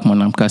while back,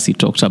 Mwanamkasi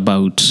talked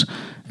about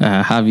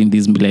having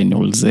these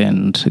millennials,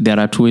 and there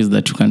are two ways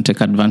that you can take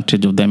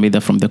advantage of them,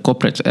 either from the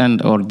corporate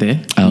end or the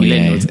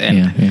millennials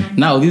end. Yeah.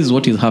 Now, this is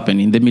what is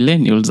happening. The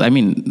millennials,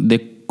 the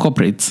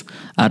corporates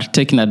are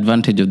taking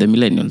advantage of the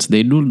millennials.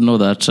 They do know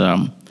that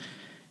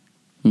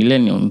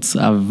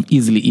millennials are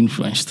easily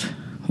influenced.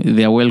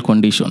 They are well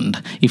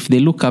conditioned. If they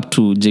look up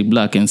to J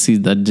Black and see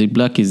that J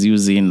Black is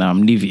using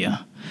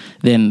Nivea,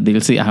 then they'll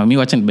say, me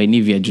watching by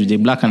Nivea, J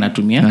Black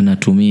anatumia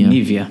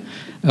Nivea.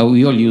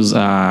 We all use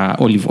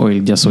olive oil,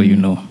 just so you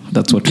know.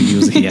 That's what we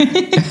use here.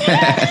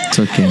 It's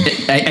okay.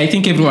 I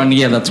think everyone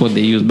here, that's what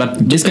they use.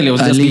 But basically, I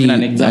was just giving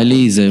an example.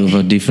 Ali is of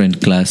a different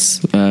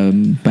class.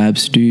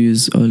 Perhaps do you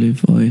use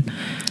olive oil?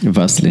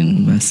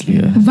 Vaseline.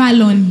 Yeah.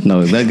 Valon.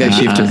 No, that guy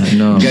shifted.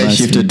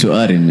 Shifted to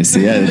Arin.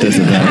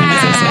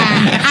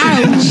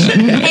 Ouch.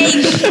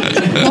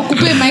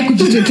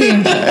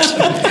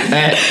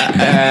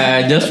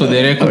 Just for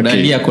the record,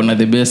 Ali akona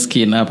the best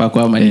skin hapa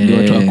kwa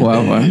manigoto wako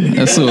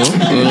hapa. So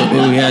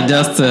we are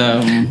just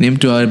ni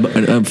mtu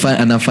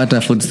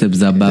anafuata footsteps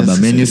za baba.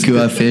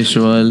 Manicure,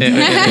 facial,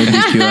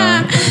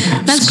 pedicure,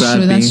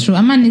 scrubbing. That's true.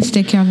 A man needs to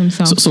take care of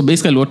himself. So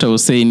basically what I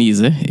was saying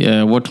is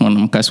what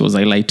Mwanamkasi was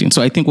highlighting.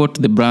 So I think what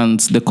the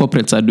brands, the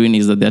corporates are doing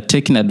is that they're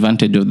taking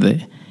advantage of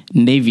the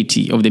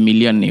naivety of the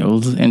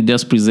millennials and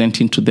just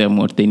presenting to them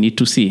what they need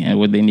to see and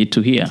what they need to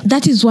hear.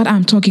 That is what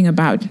I'm talking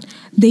about.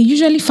 They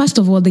usually, first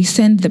of all, they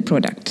send the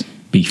product.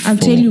 Before. I'll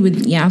tell you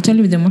with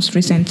the most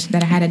recent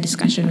that I had a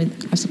discussion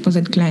with a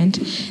supposed client.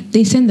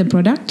 They send the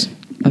product.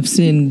 I've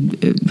seen.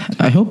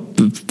 I hope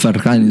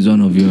Farhan is one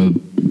of your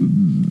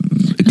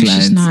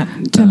clients. She's not.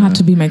 Tell her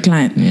to be my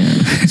client. Yeah.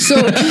 So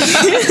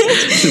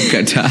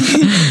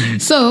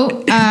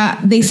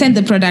they send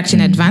the product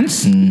in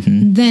advance.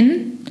 Mm-hmm.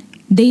 Then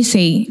they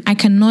say, I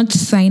cannot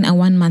sign a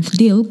 1-month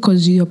deal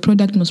because your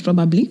product most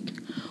probably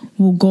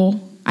will go.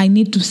 I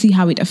need to see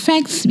how it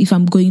affects if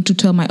I'm going to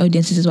tell my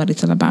audience this is what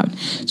it's all about.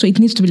 So it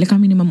needs to be like a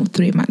minimum of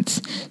 3 months.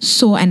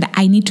 So, and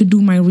I need to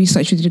do my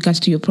research with regards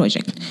to your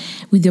project,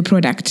 with your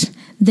product.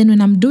 Then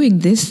when I'm doing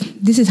this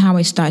is how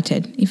I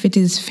started. If it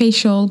is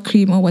facial,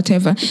 cream or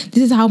whatever, this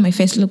is how my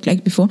face looked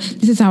like before.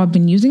 This is how I've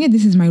been using it.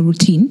 This is my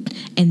routine.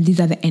 And these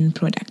are the end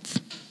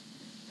products.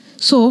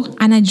 So,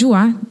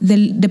 anajua,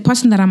 the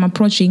person that I'm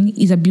approaching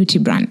is a beauty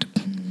brand.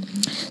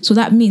 So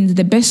that means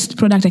the best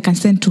product I can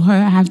send to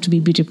her have to be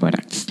beauty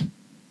products.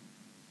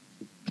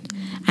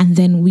 And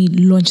then we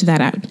launch that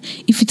out.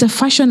 If it's a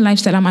fashion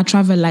lifestyle, I'm a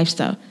travel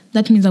lifestyle.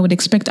 That means I would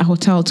expect a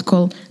hotel to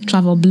call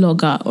travel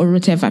blogger or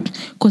whatever,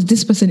 because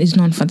this person is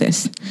known for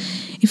this.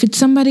 If it's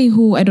somebody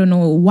who, I don't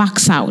know,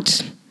 works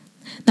out,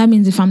 that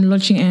means if I'm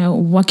launching a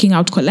working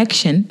out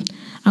collection,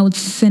 I would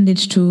send it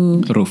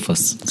to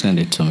Rufus. Send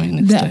it to me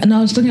next time. And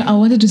I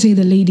wanted to say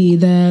the lady,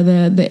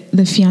 the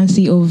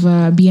fiancée of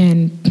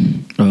Bien.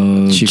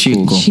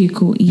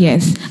 Chiku,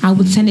 yes. I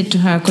would send it to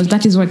her because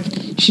that is what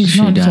she's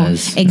known for.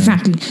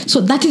 Exactly. Yeah. So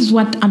that is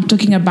what I'm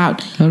talking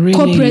about. Oh, really?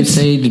 Corporates.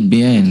 You said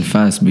Bien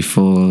first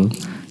before.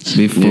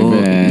 Yeah.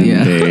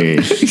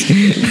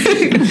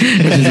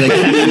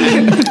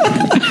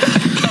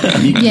 It's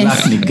like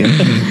yes.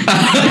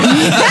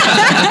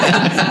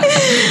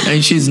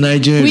 And she's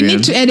Nigerian. We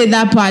need to edit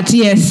that part,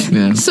 yes.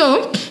 Yeah.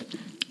 So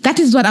that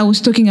is what I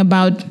was talking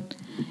about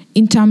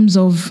in terms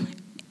of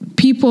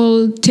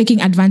people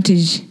taking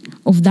advantage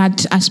of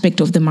that aspect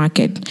of the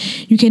market.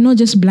 You cannot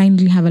just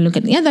blindly have a look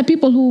at. Yeah, there are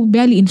people who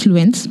barely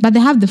influence, but they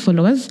have the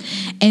followers,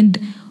 and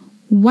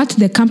what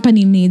the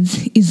company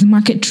needs is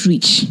market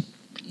reach,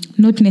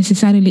 not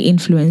necessarily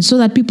influence. So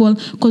that people,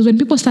 because when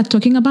people start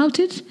talking about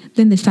it,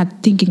 then they start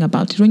thinking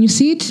about it. When you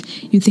see it,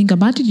 you think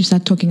about it, you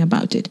start talking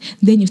about it,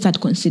 then you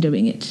start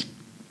considering it.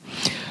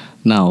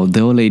 Now, the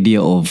whole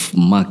idea of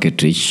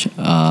market reach,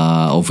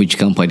 of which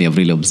company I've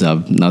really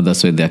observed, now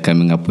that's why they're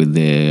coming up with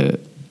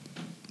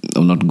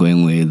I'm not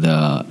going with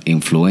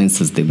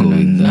influencers, they go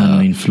with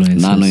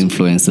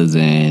nano-influencers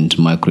and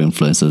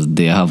micro-influencers.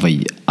 They have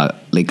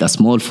a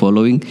small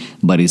following,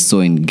 but it's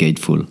so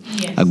engageful.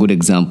 Yes. A good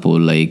example,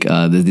 like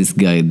there's this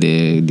guy,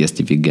 the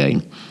DSTV guy.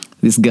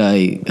 This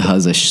guy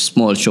has a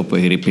small shop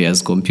where he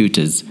repairs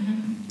computers.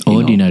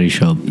 Ordinary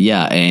shop.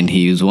 Yeah, and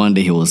one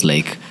day he was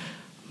like,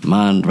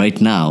 man, right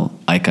now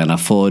I can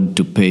afford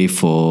to pay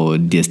for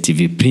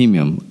DSTV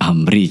Premium.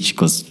 I'm rich,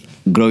 because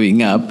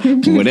growing up,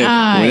 whenever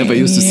I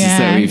used to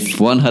see, if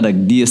one had a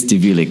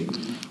DSTV, like,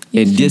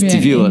 and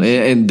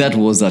DSTV, and that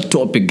was a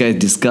topic guys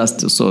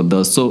discussed. So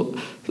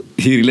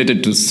he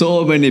related to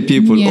so many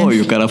people. Yes. Oh,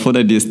 you can afford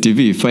a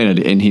DSTV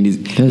finally, and in his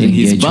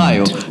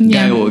bio,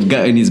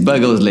 in his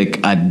bio was like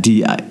a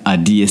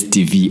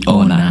DSTV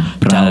owner,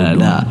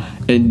 proud.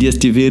 And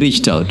DSTV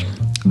reached out.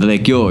 They're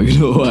like, yo, you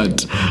know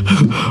what?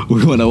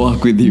 We want to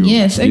work with you.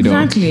 Yes,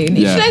 exactly.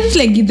 It's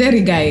like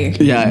Githeri guy.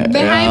 Yeah. The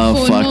hype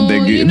for fuck no, the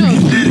game.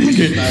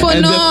 For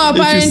and no,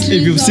 apparently.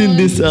 If you've seen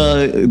this,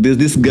 there's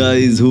these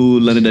guys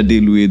who landed a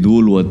deal with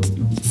Woolworth.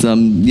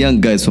 Some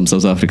young guys from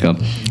South Africa.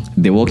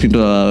 They walked into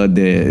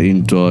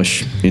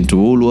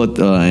Woolworth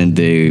and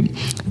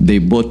they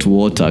bought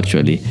water,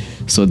 actually.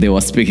 So they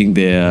were speaking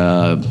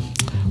their...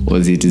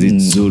 Is it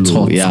Zulu?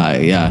 Thoughts.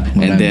 Yeah.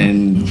 And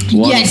then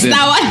one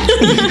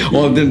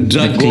of them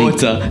drank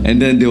water, and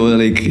then they were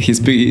like, he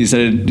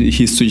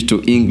switched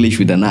to English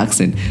with an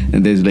accent,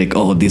 and they're like,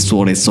 oh, this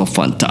water is so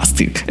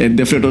fantastic. And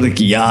the friend was like,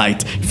 yeah,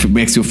 it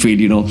makes you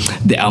feel,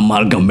 the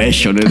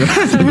amalgamation. And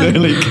they're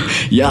like,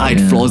 it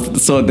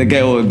flows. So the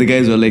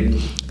guys were like,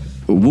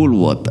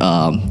 Woolworth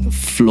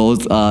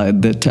flows.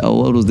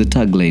 What was the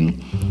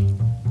tagline?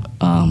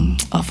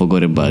 I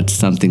forgot about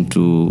something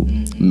to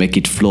make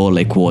it flow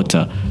like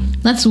water.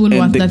 That's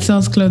Woolworth that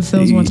sells clothes,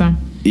 sells water.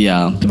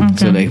 Yeah. Okay.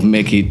 So like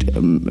make it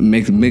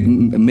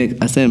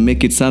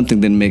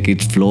something, then make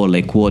it flow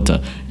like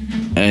water.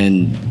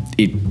 And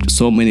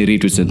so many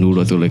retweets and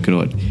Woolworth were like, you know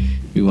what,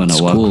 we want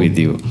to work with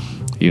you,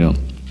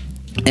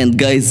 And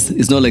guys,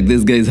 it's not like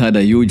these guys had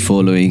a huge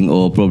following,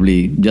 or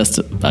probably just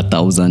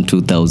 1,000,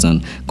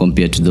 2,000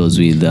 compared to those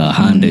with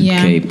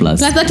 100K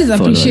plus. That is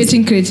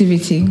appreciating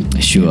creativity.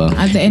 Sure.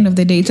 At the end of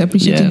the day, it's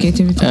appreciating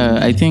creativity.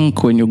 I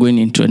think when you're going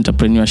into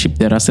entrepreneurship,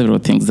 there are several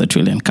things that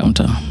you'll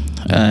encounter.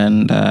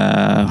 And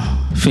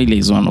failure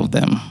is one of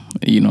them,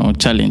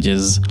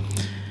 challenges.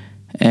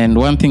 And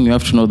one thing you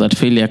have to know, that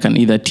failure can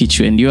either teach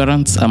you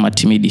endurance or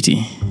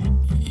timidity.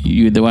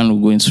 You're the one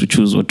who's going to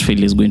choose what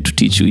failure is going to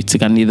teach you. It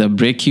can either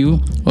break you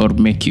or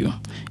make you.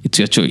 It's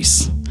your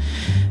choice.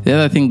 The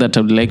other thing that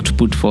I would like to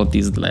put forth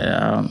is,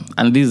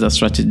 and this is a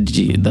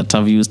strategy that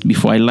I've used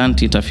before. I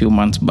learned it a few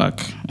months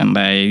back, and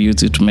I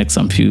used it to make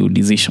some few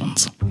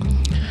decisions.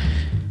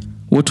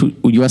 Would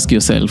you ask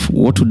yourself,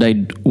 what do I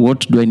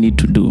need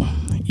to do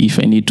if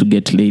I need to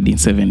get laid in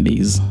 7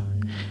 days?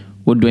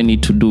 What do I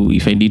need to do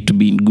if I need to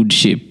be in good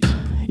shape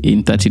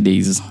in 30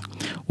 days?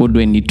 What do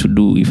I need to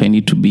do if I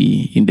need to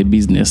be in the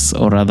business,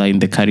 or rather in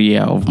the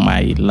career of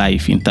my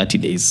life, in 30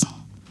 days?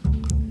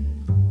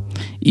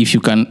 If you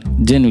can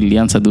genuinely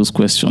answer those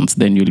questions,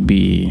 then you'll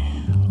be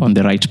on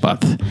the right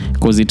path,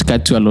 because it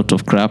cuts you a lot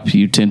of crap.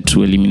 You tend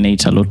to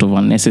eliminate a lot of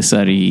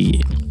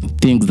unnecessary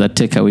things that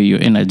take away your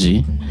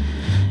energy,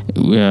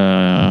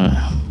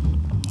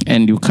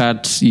 and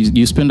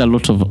you spend a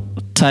lot of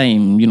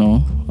time,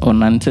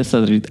 on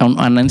unnecessary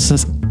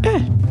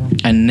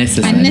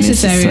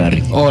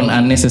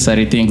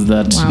things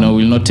that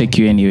will not take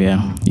you anywhere.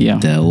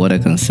 What I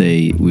can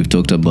say, we've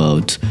talked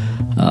about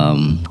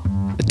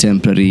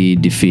temporary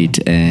defeat,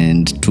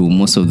 and to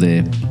most of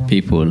the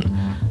people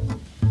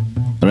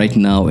right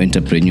now,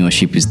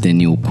 entrepreneurship is the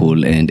new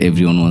cool, and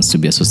everyone wants to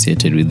be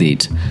associated with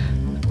it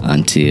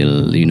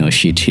until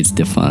shit hits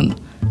the fan.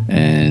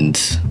 And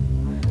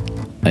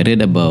I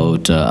read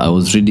about I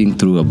was reading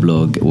through a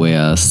blog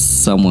where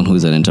someone who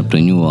is an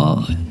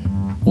entrepreneur,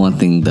 one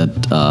thing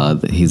that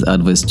his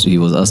advice, he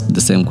was asked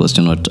the same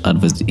question, what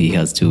advice he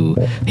has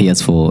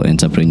for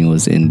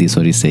entrepreneurs, and this is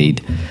what he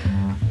said: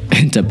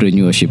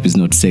 entrepreneurship is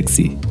not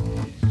sexy.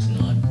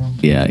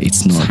 Yeah,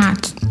 it's not. It's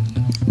hard.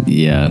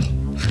 Yeah.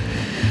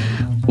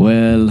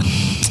 Well,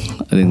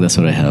 I think that's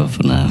what I have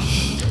for now.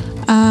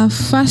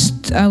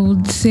 First, I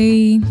would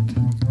say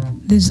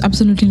there's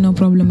absolutely no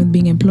problem with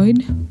being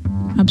employed.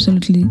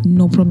 Absolutely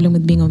no problem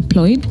with being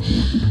employed.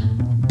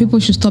 People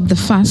should stop the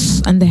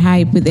fuss and the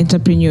hype with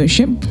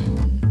entrepreneurship.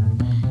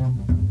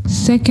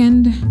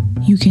 Second,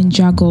 you can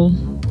juggle.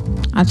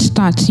 At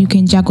start, you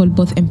can juggle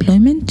both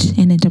employment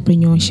and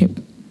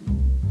entrepreneurship.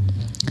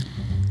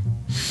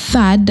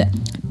 Third,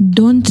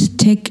 don't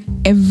take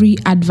every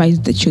advice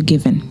that you're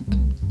given.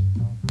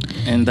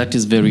 And that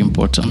is very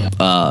important.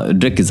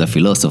 Drake is a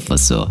philosopher,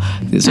 so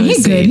this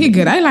is what He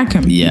good. I like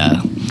him.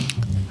 Yeah,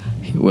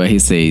 where he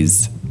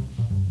says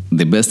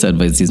the best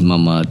advice his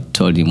mama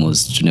told him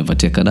was to never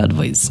take an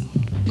advice.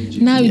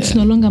 Now it's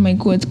no longer my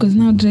quote because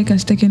now Drake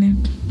has taken it.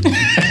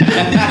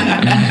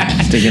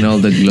 He's taking all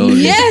the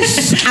glory.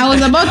 Yes, I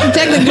was about to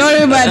take the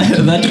glory,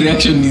 but That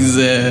reaction is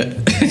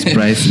It's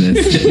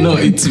priceless. no,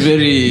 it's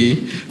very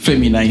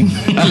feminine.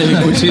 Let me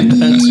put it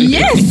that way.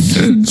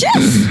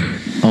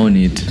 yes. Own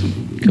it.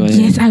 Go ahead.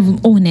 Yes, I will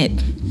own it.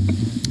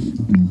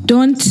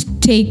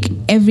 Don't take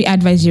every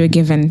advice you're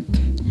given.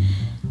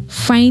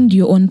 Find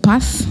your own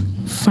path,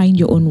 find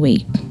your own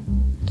way.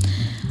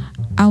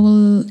 I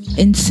will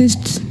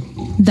insist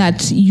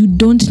that you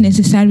don't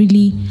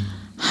necessarily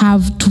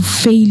have to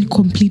fail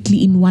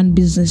completely in one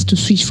business to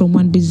switch from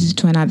one business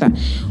to another.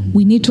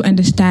 We need to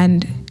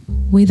understand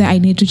whether I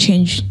need to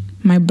change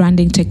my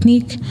branding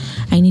technique,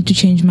 I need to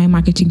change my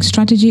marketing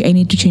strategy, I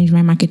need to change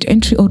my market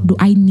entry, or do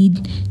I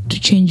need to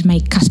change my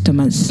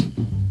customers?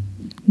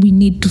 We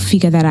need to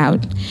figure that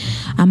out.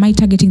 Am I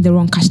targeting the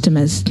wrong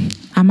customers?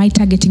 Am I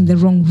targeting the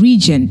wrong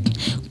region?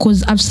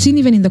 Because I've seen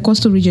even in the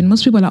coastal region,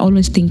 most people are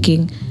always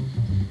thinking,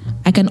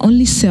 I can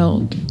only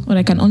sell or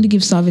I can only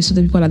give service to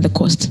the people at the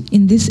coast.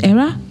 In this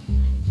era,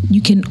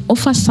 you can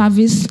offer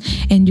service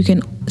and you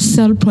can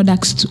sell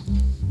products to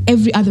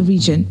every other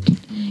region.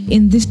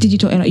 In this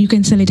digital era, you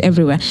can sell it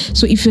everywhere.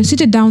 So if you're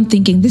seated down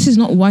thinking this is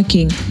not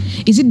working,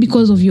 is it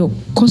because of your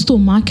coastal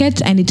market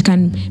and it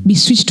can be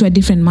switched to a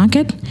different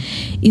market?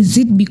 Is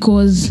it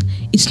because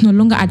it's no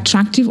longer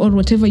attractive or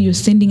whatever you're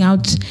sending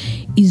out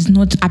is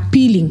not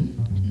appealing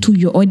to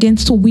your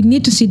audience? So we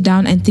need to sit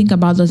down and think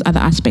about those other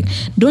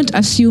aspects. Don't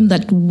assume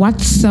that what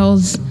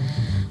sells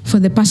for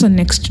the person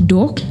next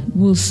door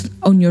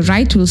on your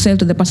right will sell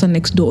to the person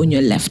next door on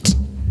your left.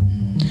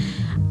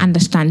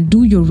 Understand,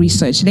 do your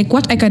research. Like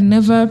what I can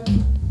never,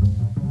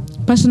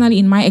 personally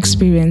in my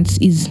experience,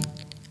 is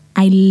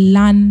I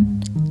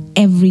learn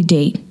every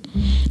day.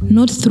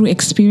 Not through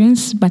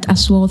experience, but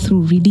as well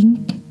through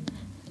reading,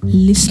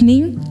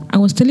 listening. I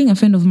was telling a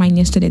friend of mine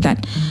yesterday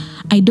that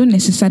I don't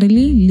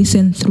necessarily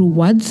listen through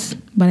words,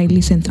 but I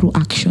listen through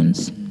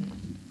actions.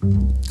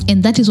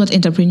 And that is what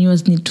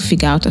entrepreneurs need to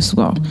figure out as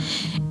well.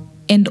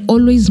 And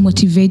always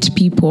motivate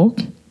people,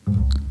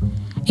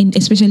 and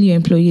especially your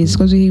employees,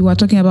 because we were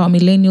talking about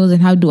millennials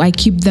and how do I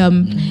keep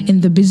them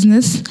in the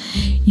business.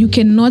 You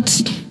cannot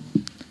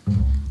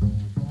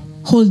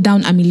hold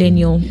down a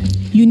millennial.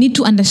 You need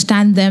to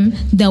understand them,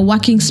 their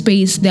working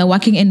space, their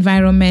working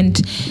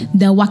environment,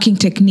 their working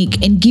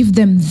technique, and give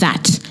them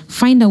that.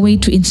 Find a way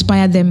to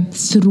inspire them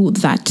through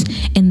that,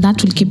 and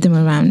that will keep them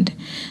around.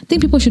 I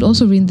think people should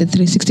also read the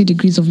 360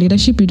 degrees of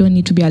leadership. You don't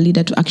need to be a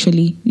leader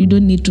you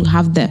don't need to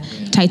have the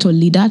title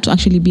leader to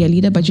actually be a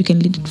leader, but you can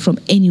lead from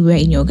anywhere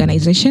in your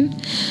organization.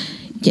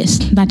 Yes,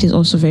 that is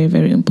also very,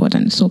 very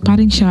important. So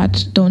parting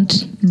shot,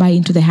 don't buy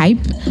into the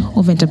hype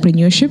of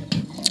entrepreneurship.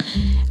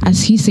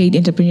 As he said,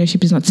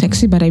 entrepreneurship is not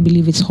sexy, but I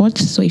believe it's hot.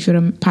 So if you're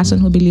a person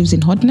who believes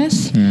in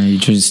hotness, You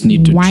just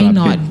need to why trap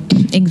not?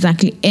 it.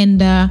 Exactly. And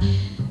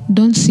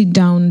don't sit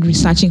down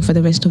researching for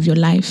the rest of your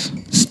life.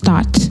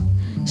 Start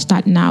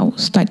now.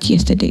 Start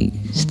yesterday.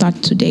 Start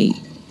today.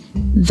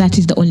 That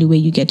is the only way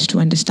you get to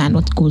understand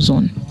what goes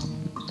on.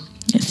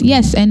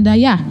 Yes. And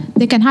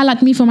they can holler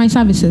at me for my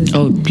services.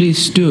 Oh,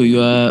 please do.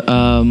 Your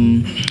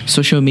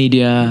social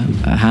media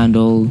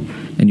handle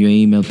and your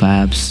email,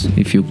 perhaps,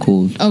 if you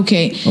could.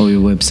 Okay. Or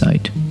your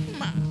website.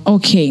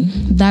 Okay,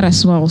 that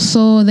as well.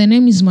 So the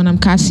name is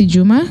Monamkasi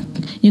Juma.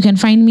 You can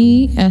find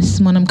me as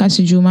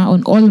Monamkasi Juma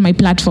on all my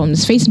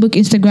platforms: Facebook,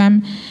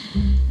 Instagram,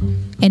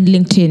 and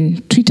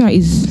LinkedIn. Twitter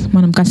is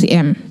Monamkasi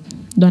M.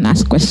 Don't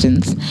ask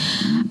questions.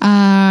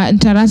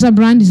 Ntaraza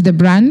brand is the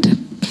brand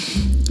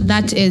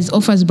that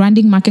offers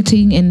branding,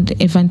 marketing, and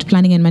event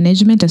planning and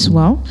management as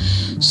well.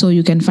 So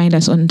you can find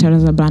us on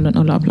Ntaraza brand on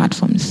all our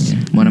platforms.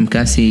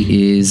 Monamkasi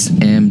is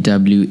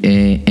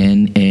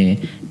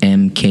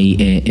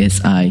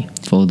MWANAMKASI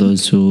for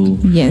those who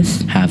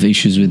have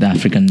issues with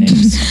African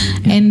names.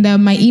 And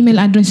my email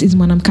address is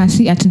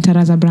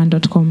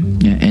monamkasi@ntarazabrand.com.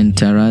 Yeah, and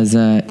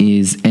Taraza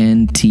is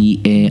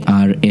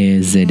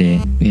NTARAZA.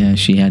 Yeah,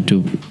 she had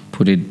to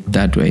put it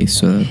that way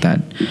so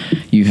that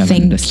you have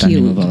an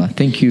understanding of all that.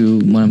 Thank you,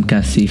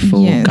 Monamkasi,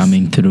 for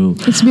coming through.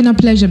 It's been a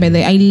pleasure, by the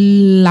way. I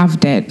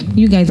loved it.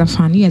 You guys are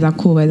fun. You guys are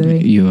cool, by the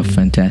way. You are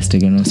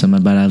fantastic and awesome.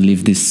 But I'll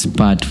leave this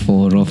part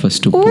for Rufus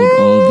to put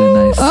all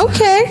the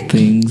nice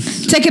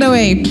things. Take it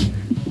away.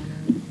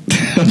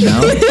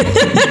 Now,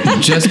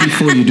 just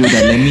before you do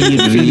that, let me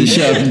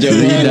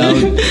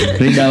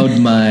read out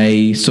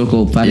my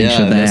so-called parting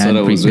shot that I had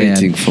prepared.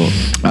 Waiting for.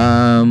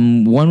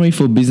 One way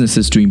for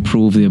businesses to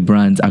improve their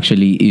brands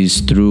actually is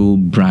through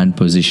brand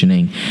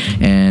positioning,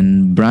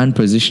 and brand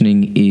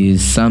positioning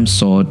is some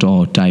sort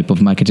or type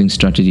of marketing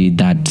strategy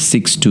that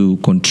seeks to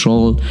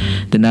control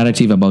the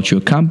narrative about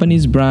your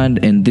company's brand.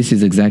 And this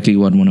is exactly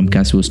what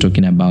Monamkasi was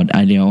talking about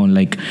earlier on.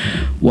 Like,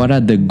 what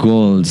are the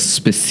goals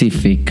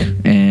specific,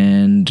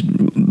 and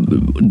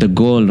the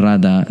goal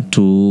rather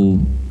to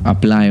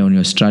apply on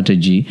your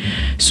strategy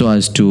so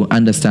as to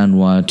understand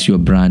what your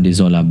brand is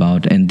all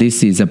about. And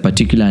this is a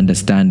particular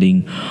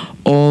understanding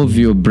of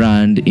your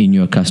brand in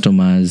your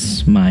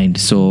customer's mind.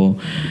 So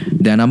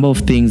there are a number of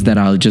things that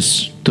I'll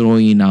just throw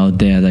in out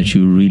there that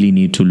you really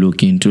need to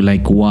look into,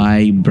 like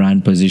why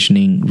brand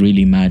positioning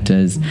really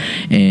matters.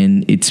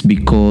 And it's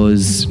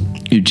because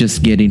you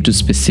just get into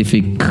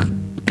specific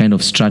kind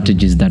of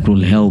strategies that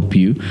will help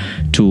you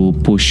to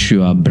push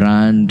your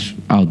brand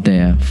out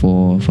there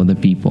for the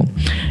people.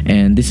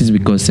 And this is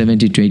because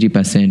 70 to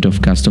 80%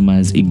 of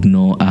customers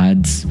ignore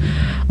ads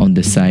on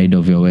the side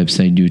of your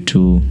website due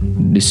to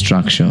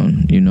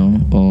distraction,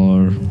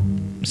 or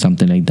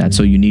something like that.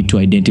 So you need to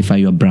identify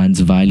your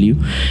brand's value.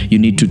 You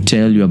need to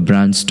tell your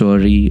brand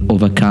story,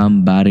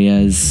 overcome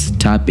barriers,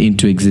 tap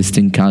into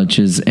existing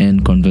cultures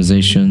and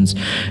conversations,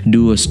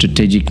 do a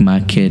strategic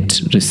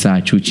market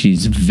research, which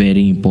is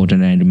very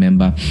important. I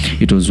remember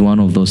it was one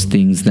of those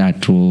things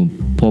that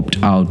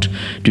popped out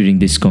during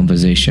this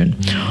conversation.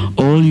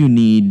 All you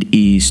need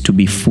is to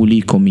be fully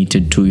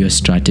committed to your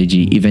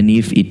strategy, even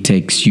if it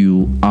takes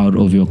you out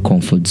of your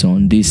comfort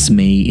zone. This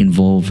may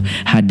involve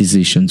hard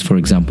decisions, for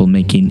example,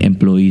 making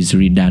employees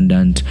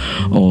redundant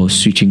or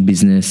switching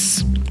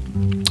business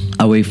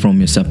away from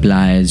your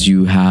suppliers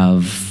you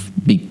have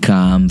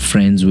become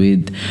friends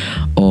with,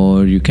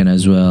 or you can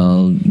as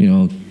well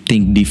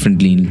think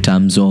differently in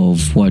terms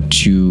of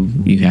what you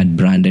had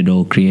branded,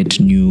 or create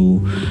new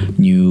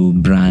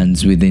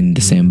brands within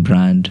the same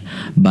brand.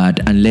 But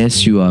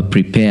unless you are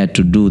prepared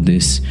to do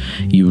this,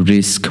 you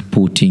risk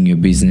putting your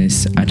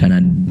business at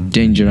a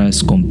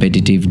dangerous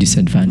competitive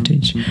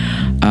disadvantage.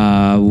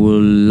 I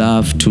would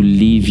love to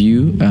leave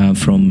you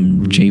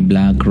from Jay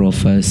Black,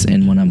 Rufus,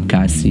 and Monam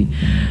Kasi.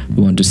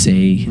 We want to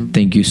say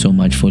thank you so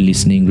much for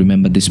listening.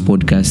 Remember, this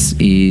podcast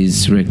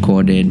is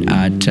recorded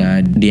at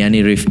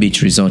Diani Reef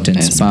Beach Resort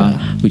and Spa,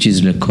 which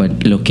is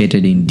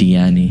located in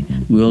Diani.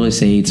 We always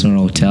say it's not a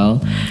hotel,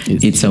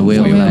 it's a way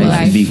of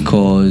life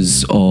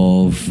because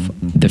of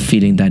the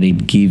feeling that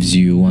it gives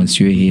you once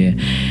you're here.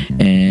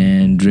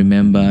 And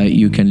remember,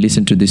 you can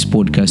listen to this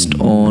podcast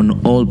on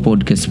all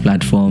podcast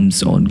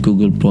platforms, on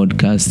Google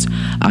Podcasts,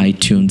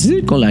 iTunes. Is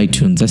it called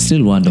iTunes? I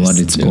still wonder what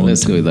it's called.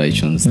 Let's go with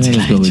iTunes.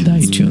 Let's go with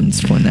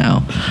iTunes for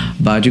now.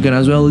 But you can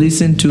as well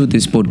listen to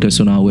this podcast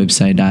on our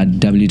website at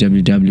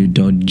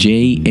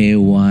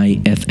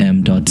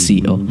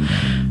www.jayfm.co,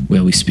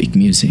 where we speak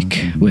music,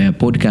 where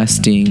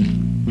podcasting,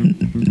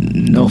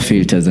 no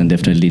filters and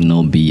definitely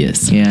no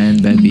BS. Yeah,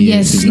 and by BS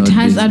Yes, is it not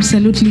has business.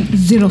 absolutely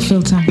zero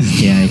filter.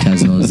 Yeah, it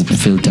has no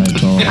filter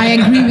at all. I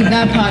agree with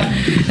that part.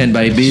 And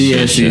by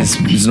BS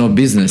it's not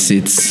business,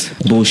 it's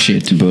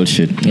bullshit.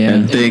 Yeah.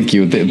 And thank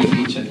you.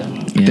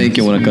 Thank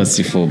you,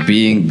 Wanakasi, for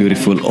being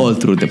beautiful all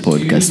through the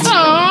podcast.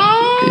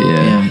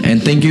 Yeah.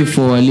 And thank you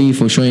for Ali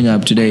for showing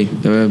up today,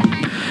 the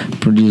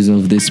producer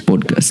of this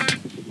podcast.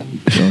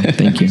 So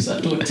thank you.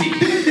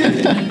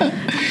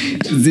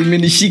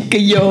 Zimenishika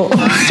yo.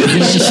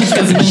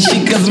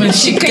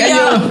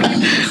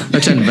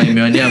 Acha nivae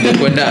miwani yangu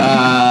kwenda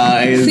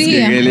See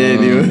ya.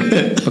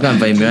 mpaka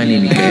nivae miwani Oh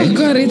nikae.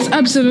 God, it's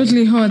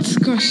absolutely hot.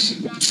 Gosh.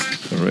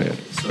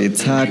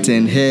 It's hot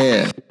in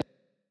here.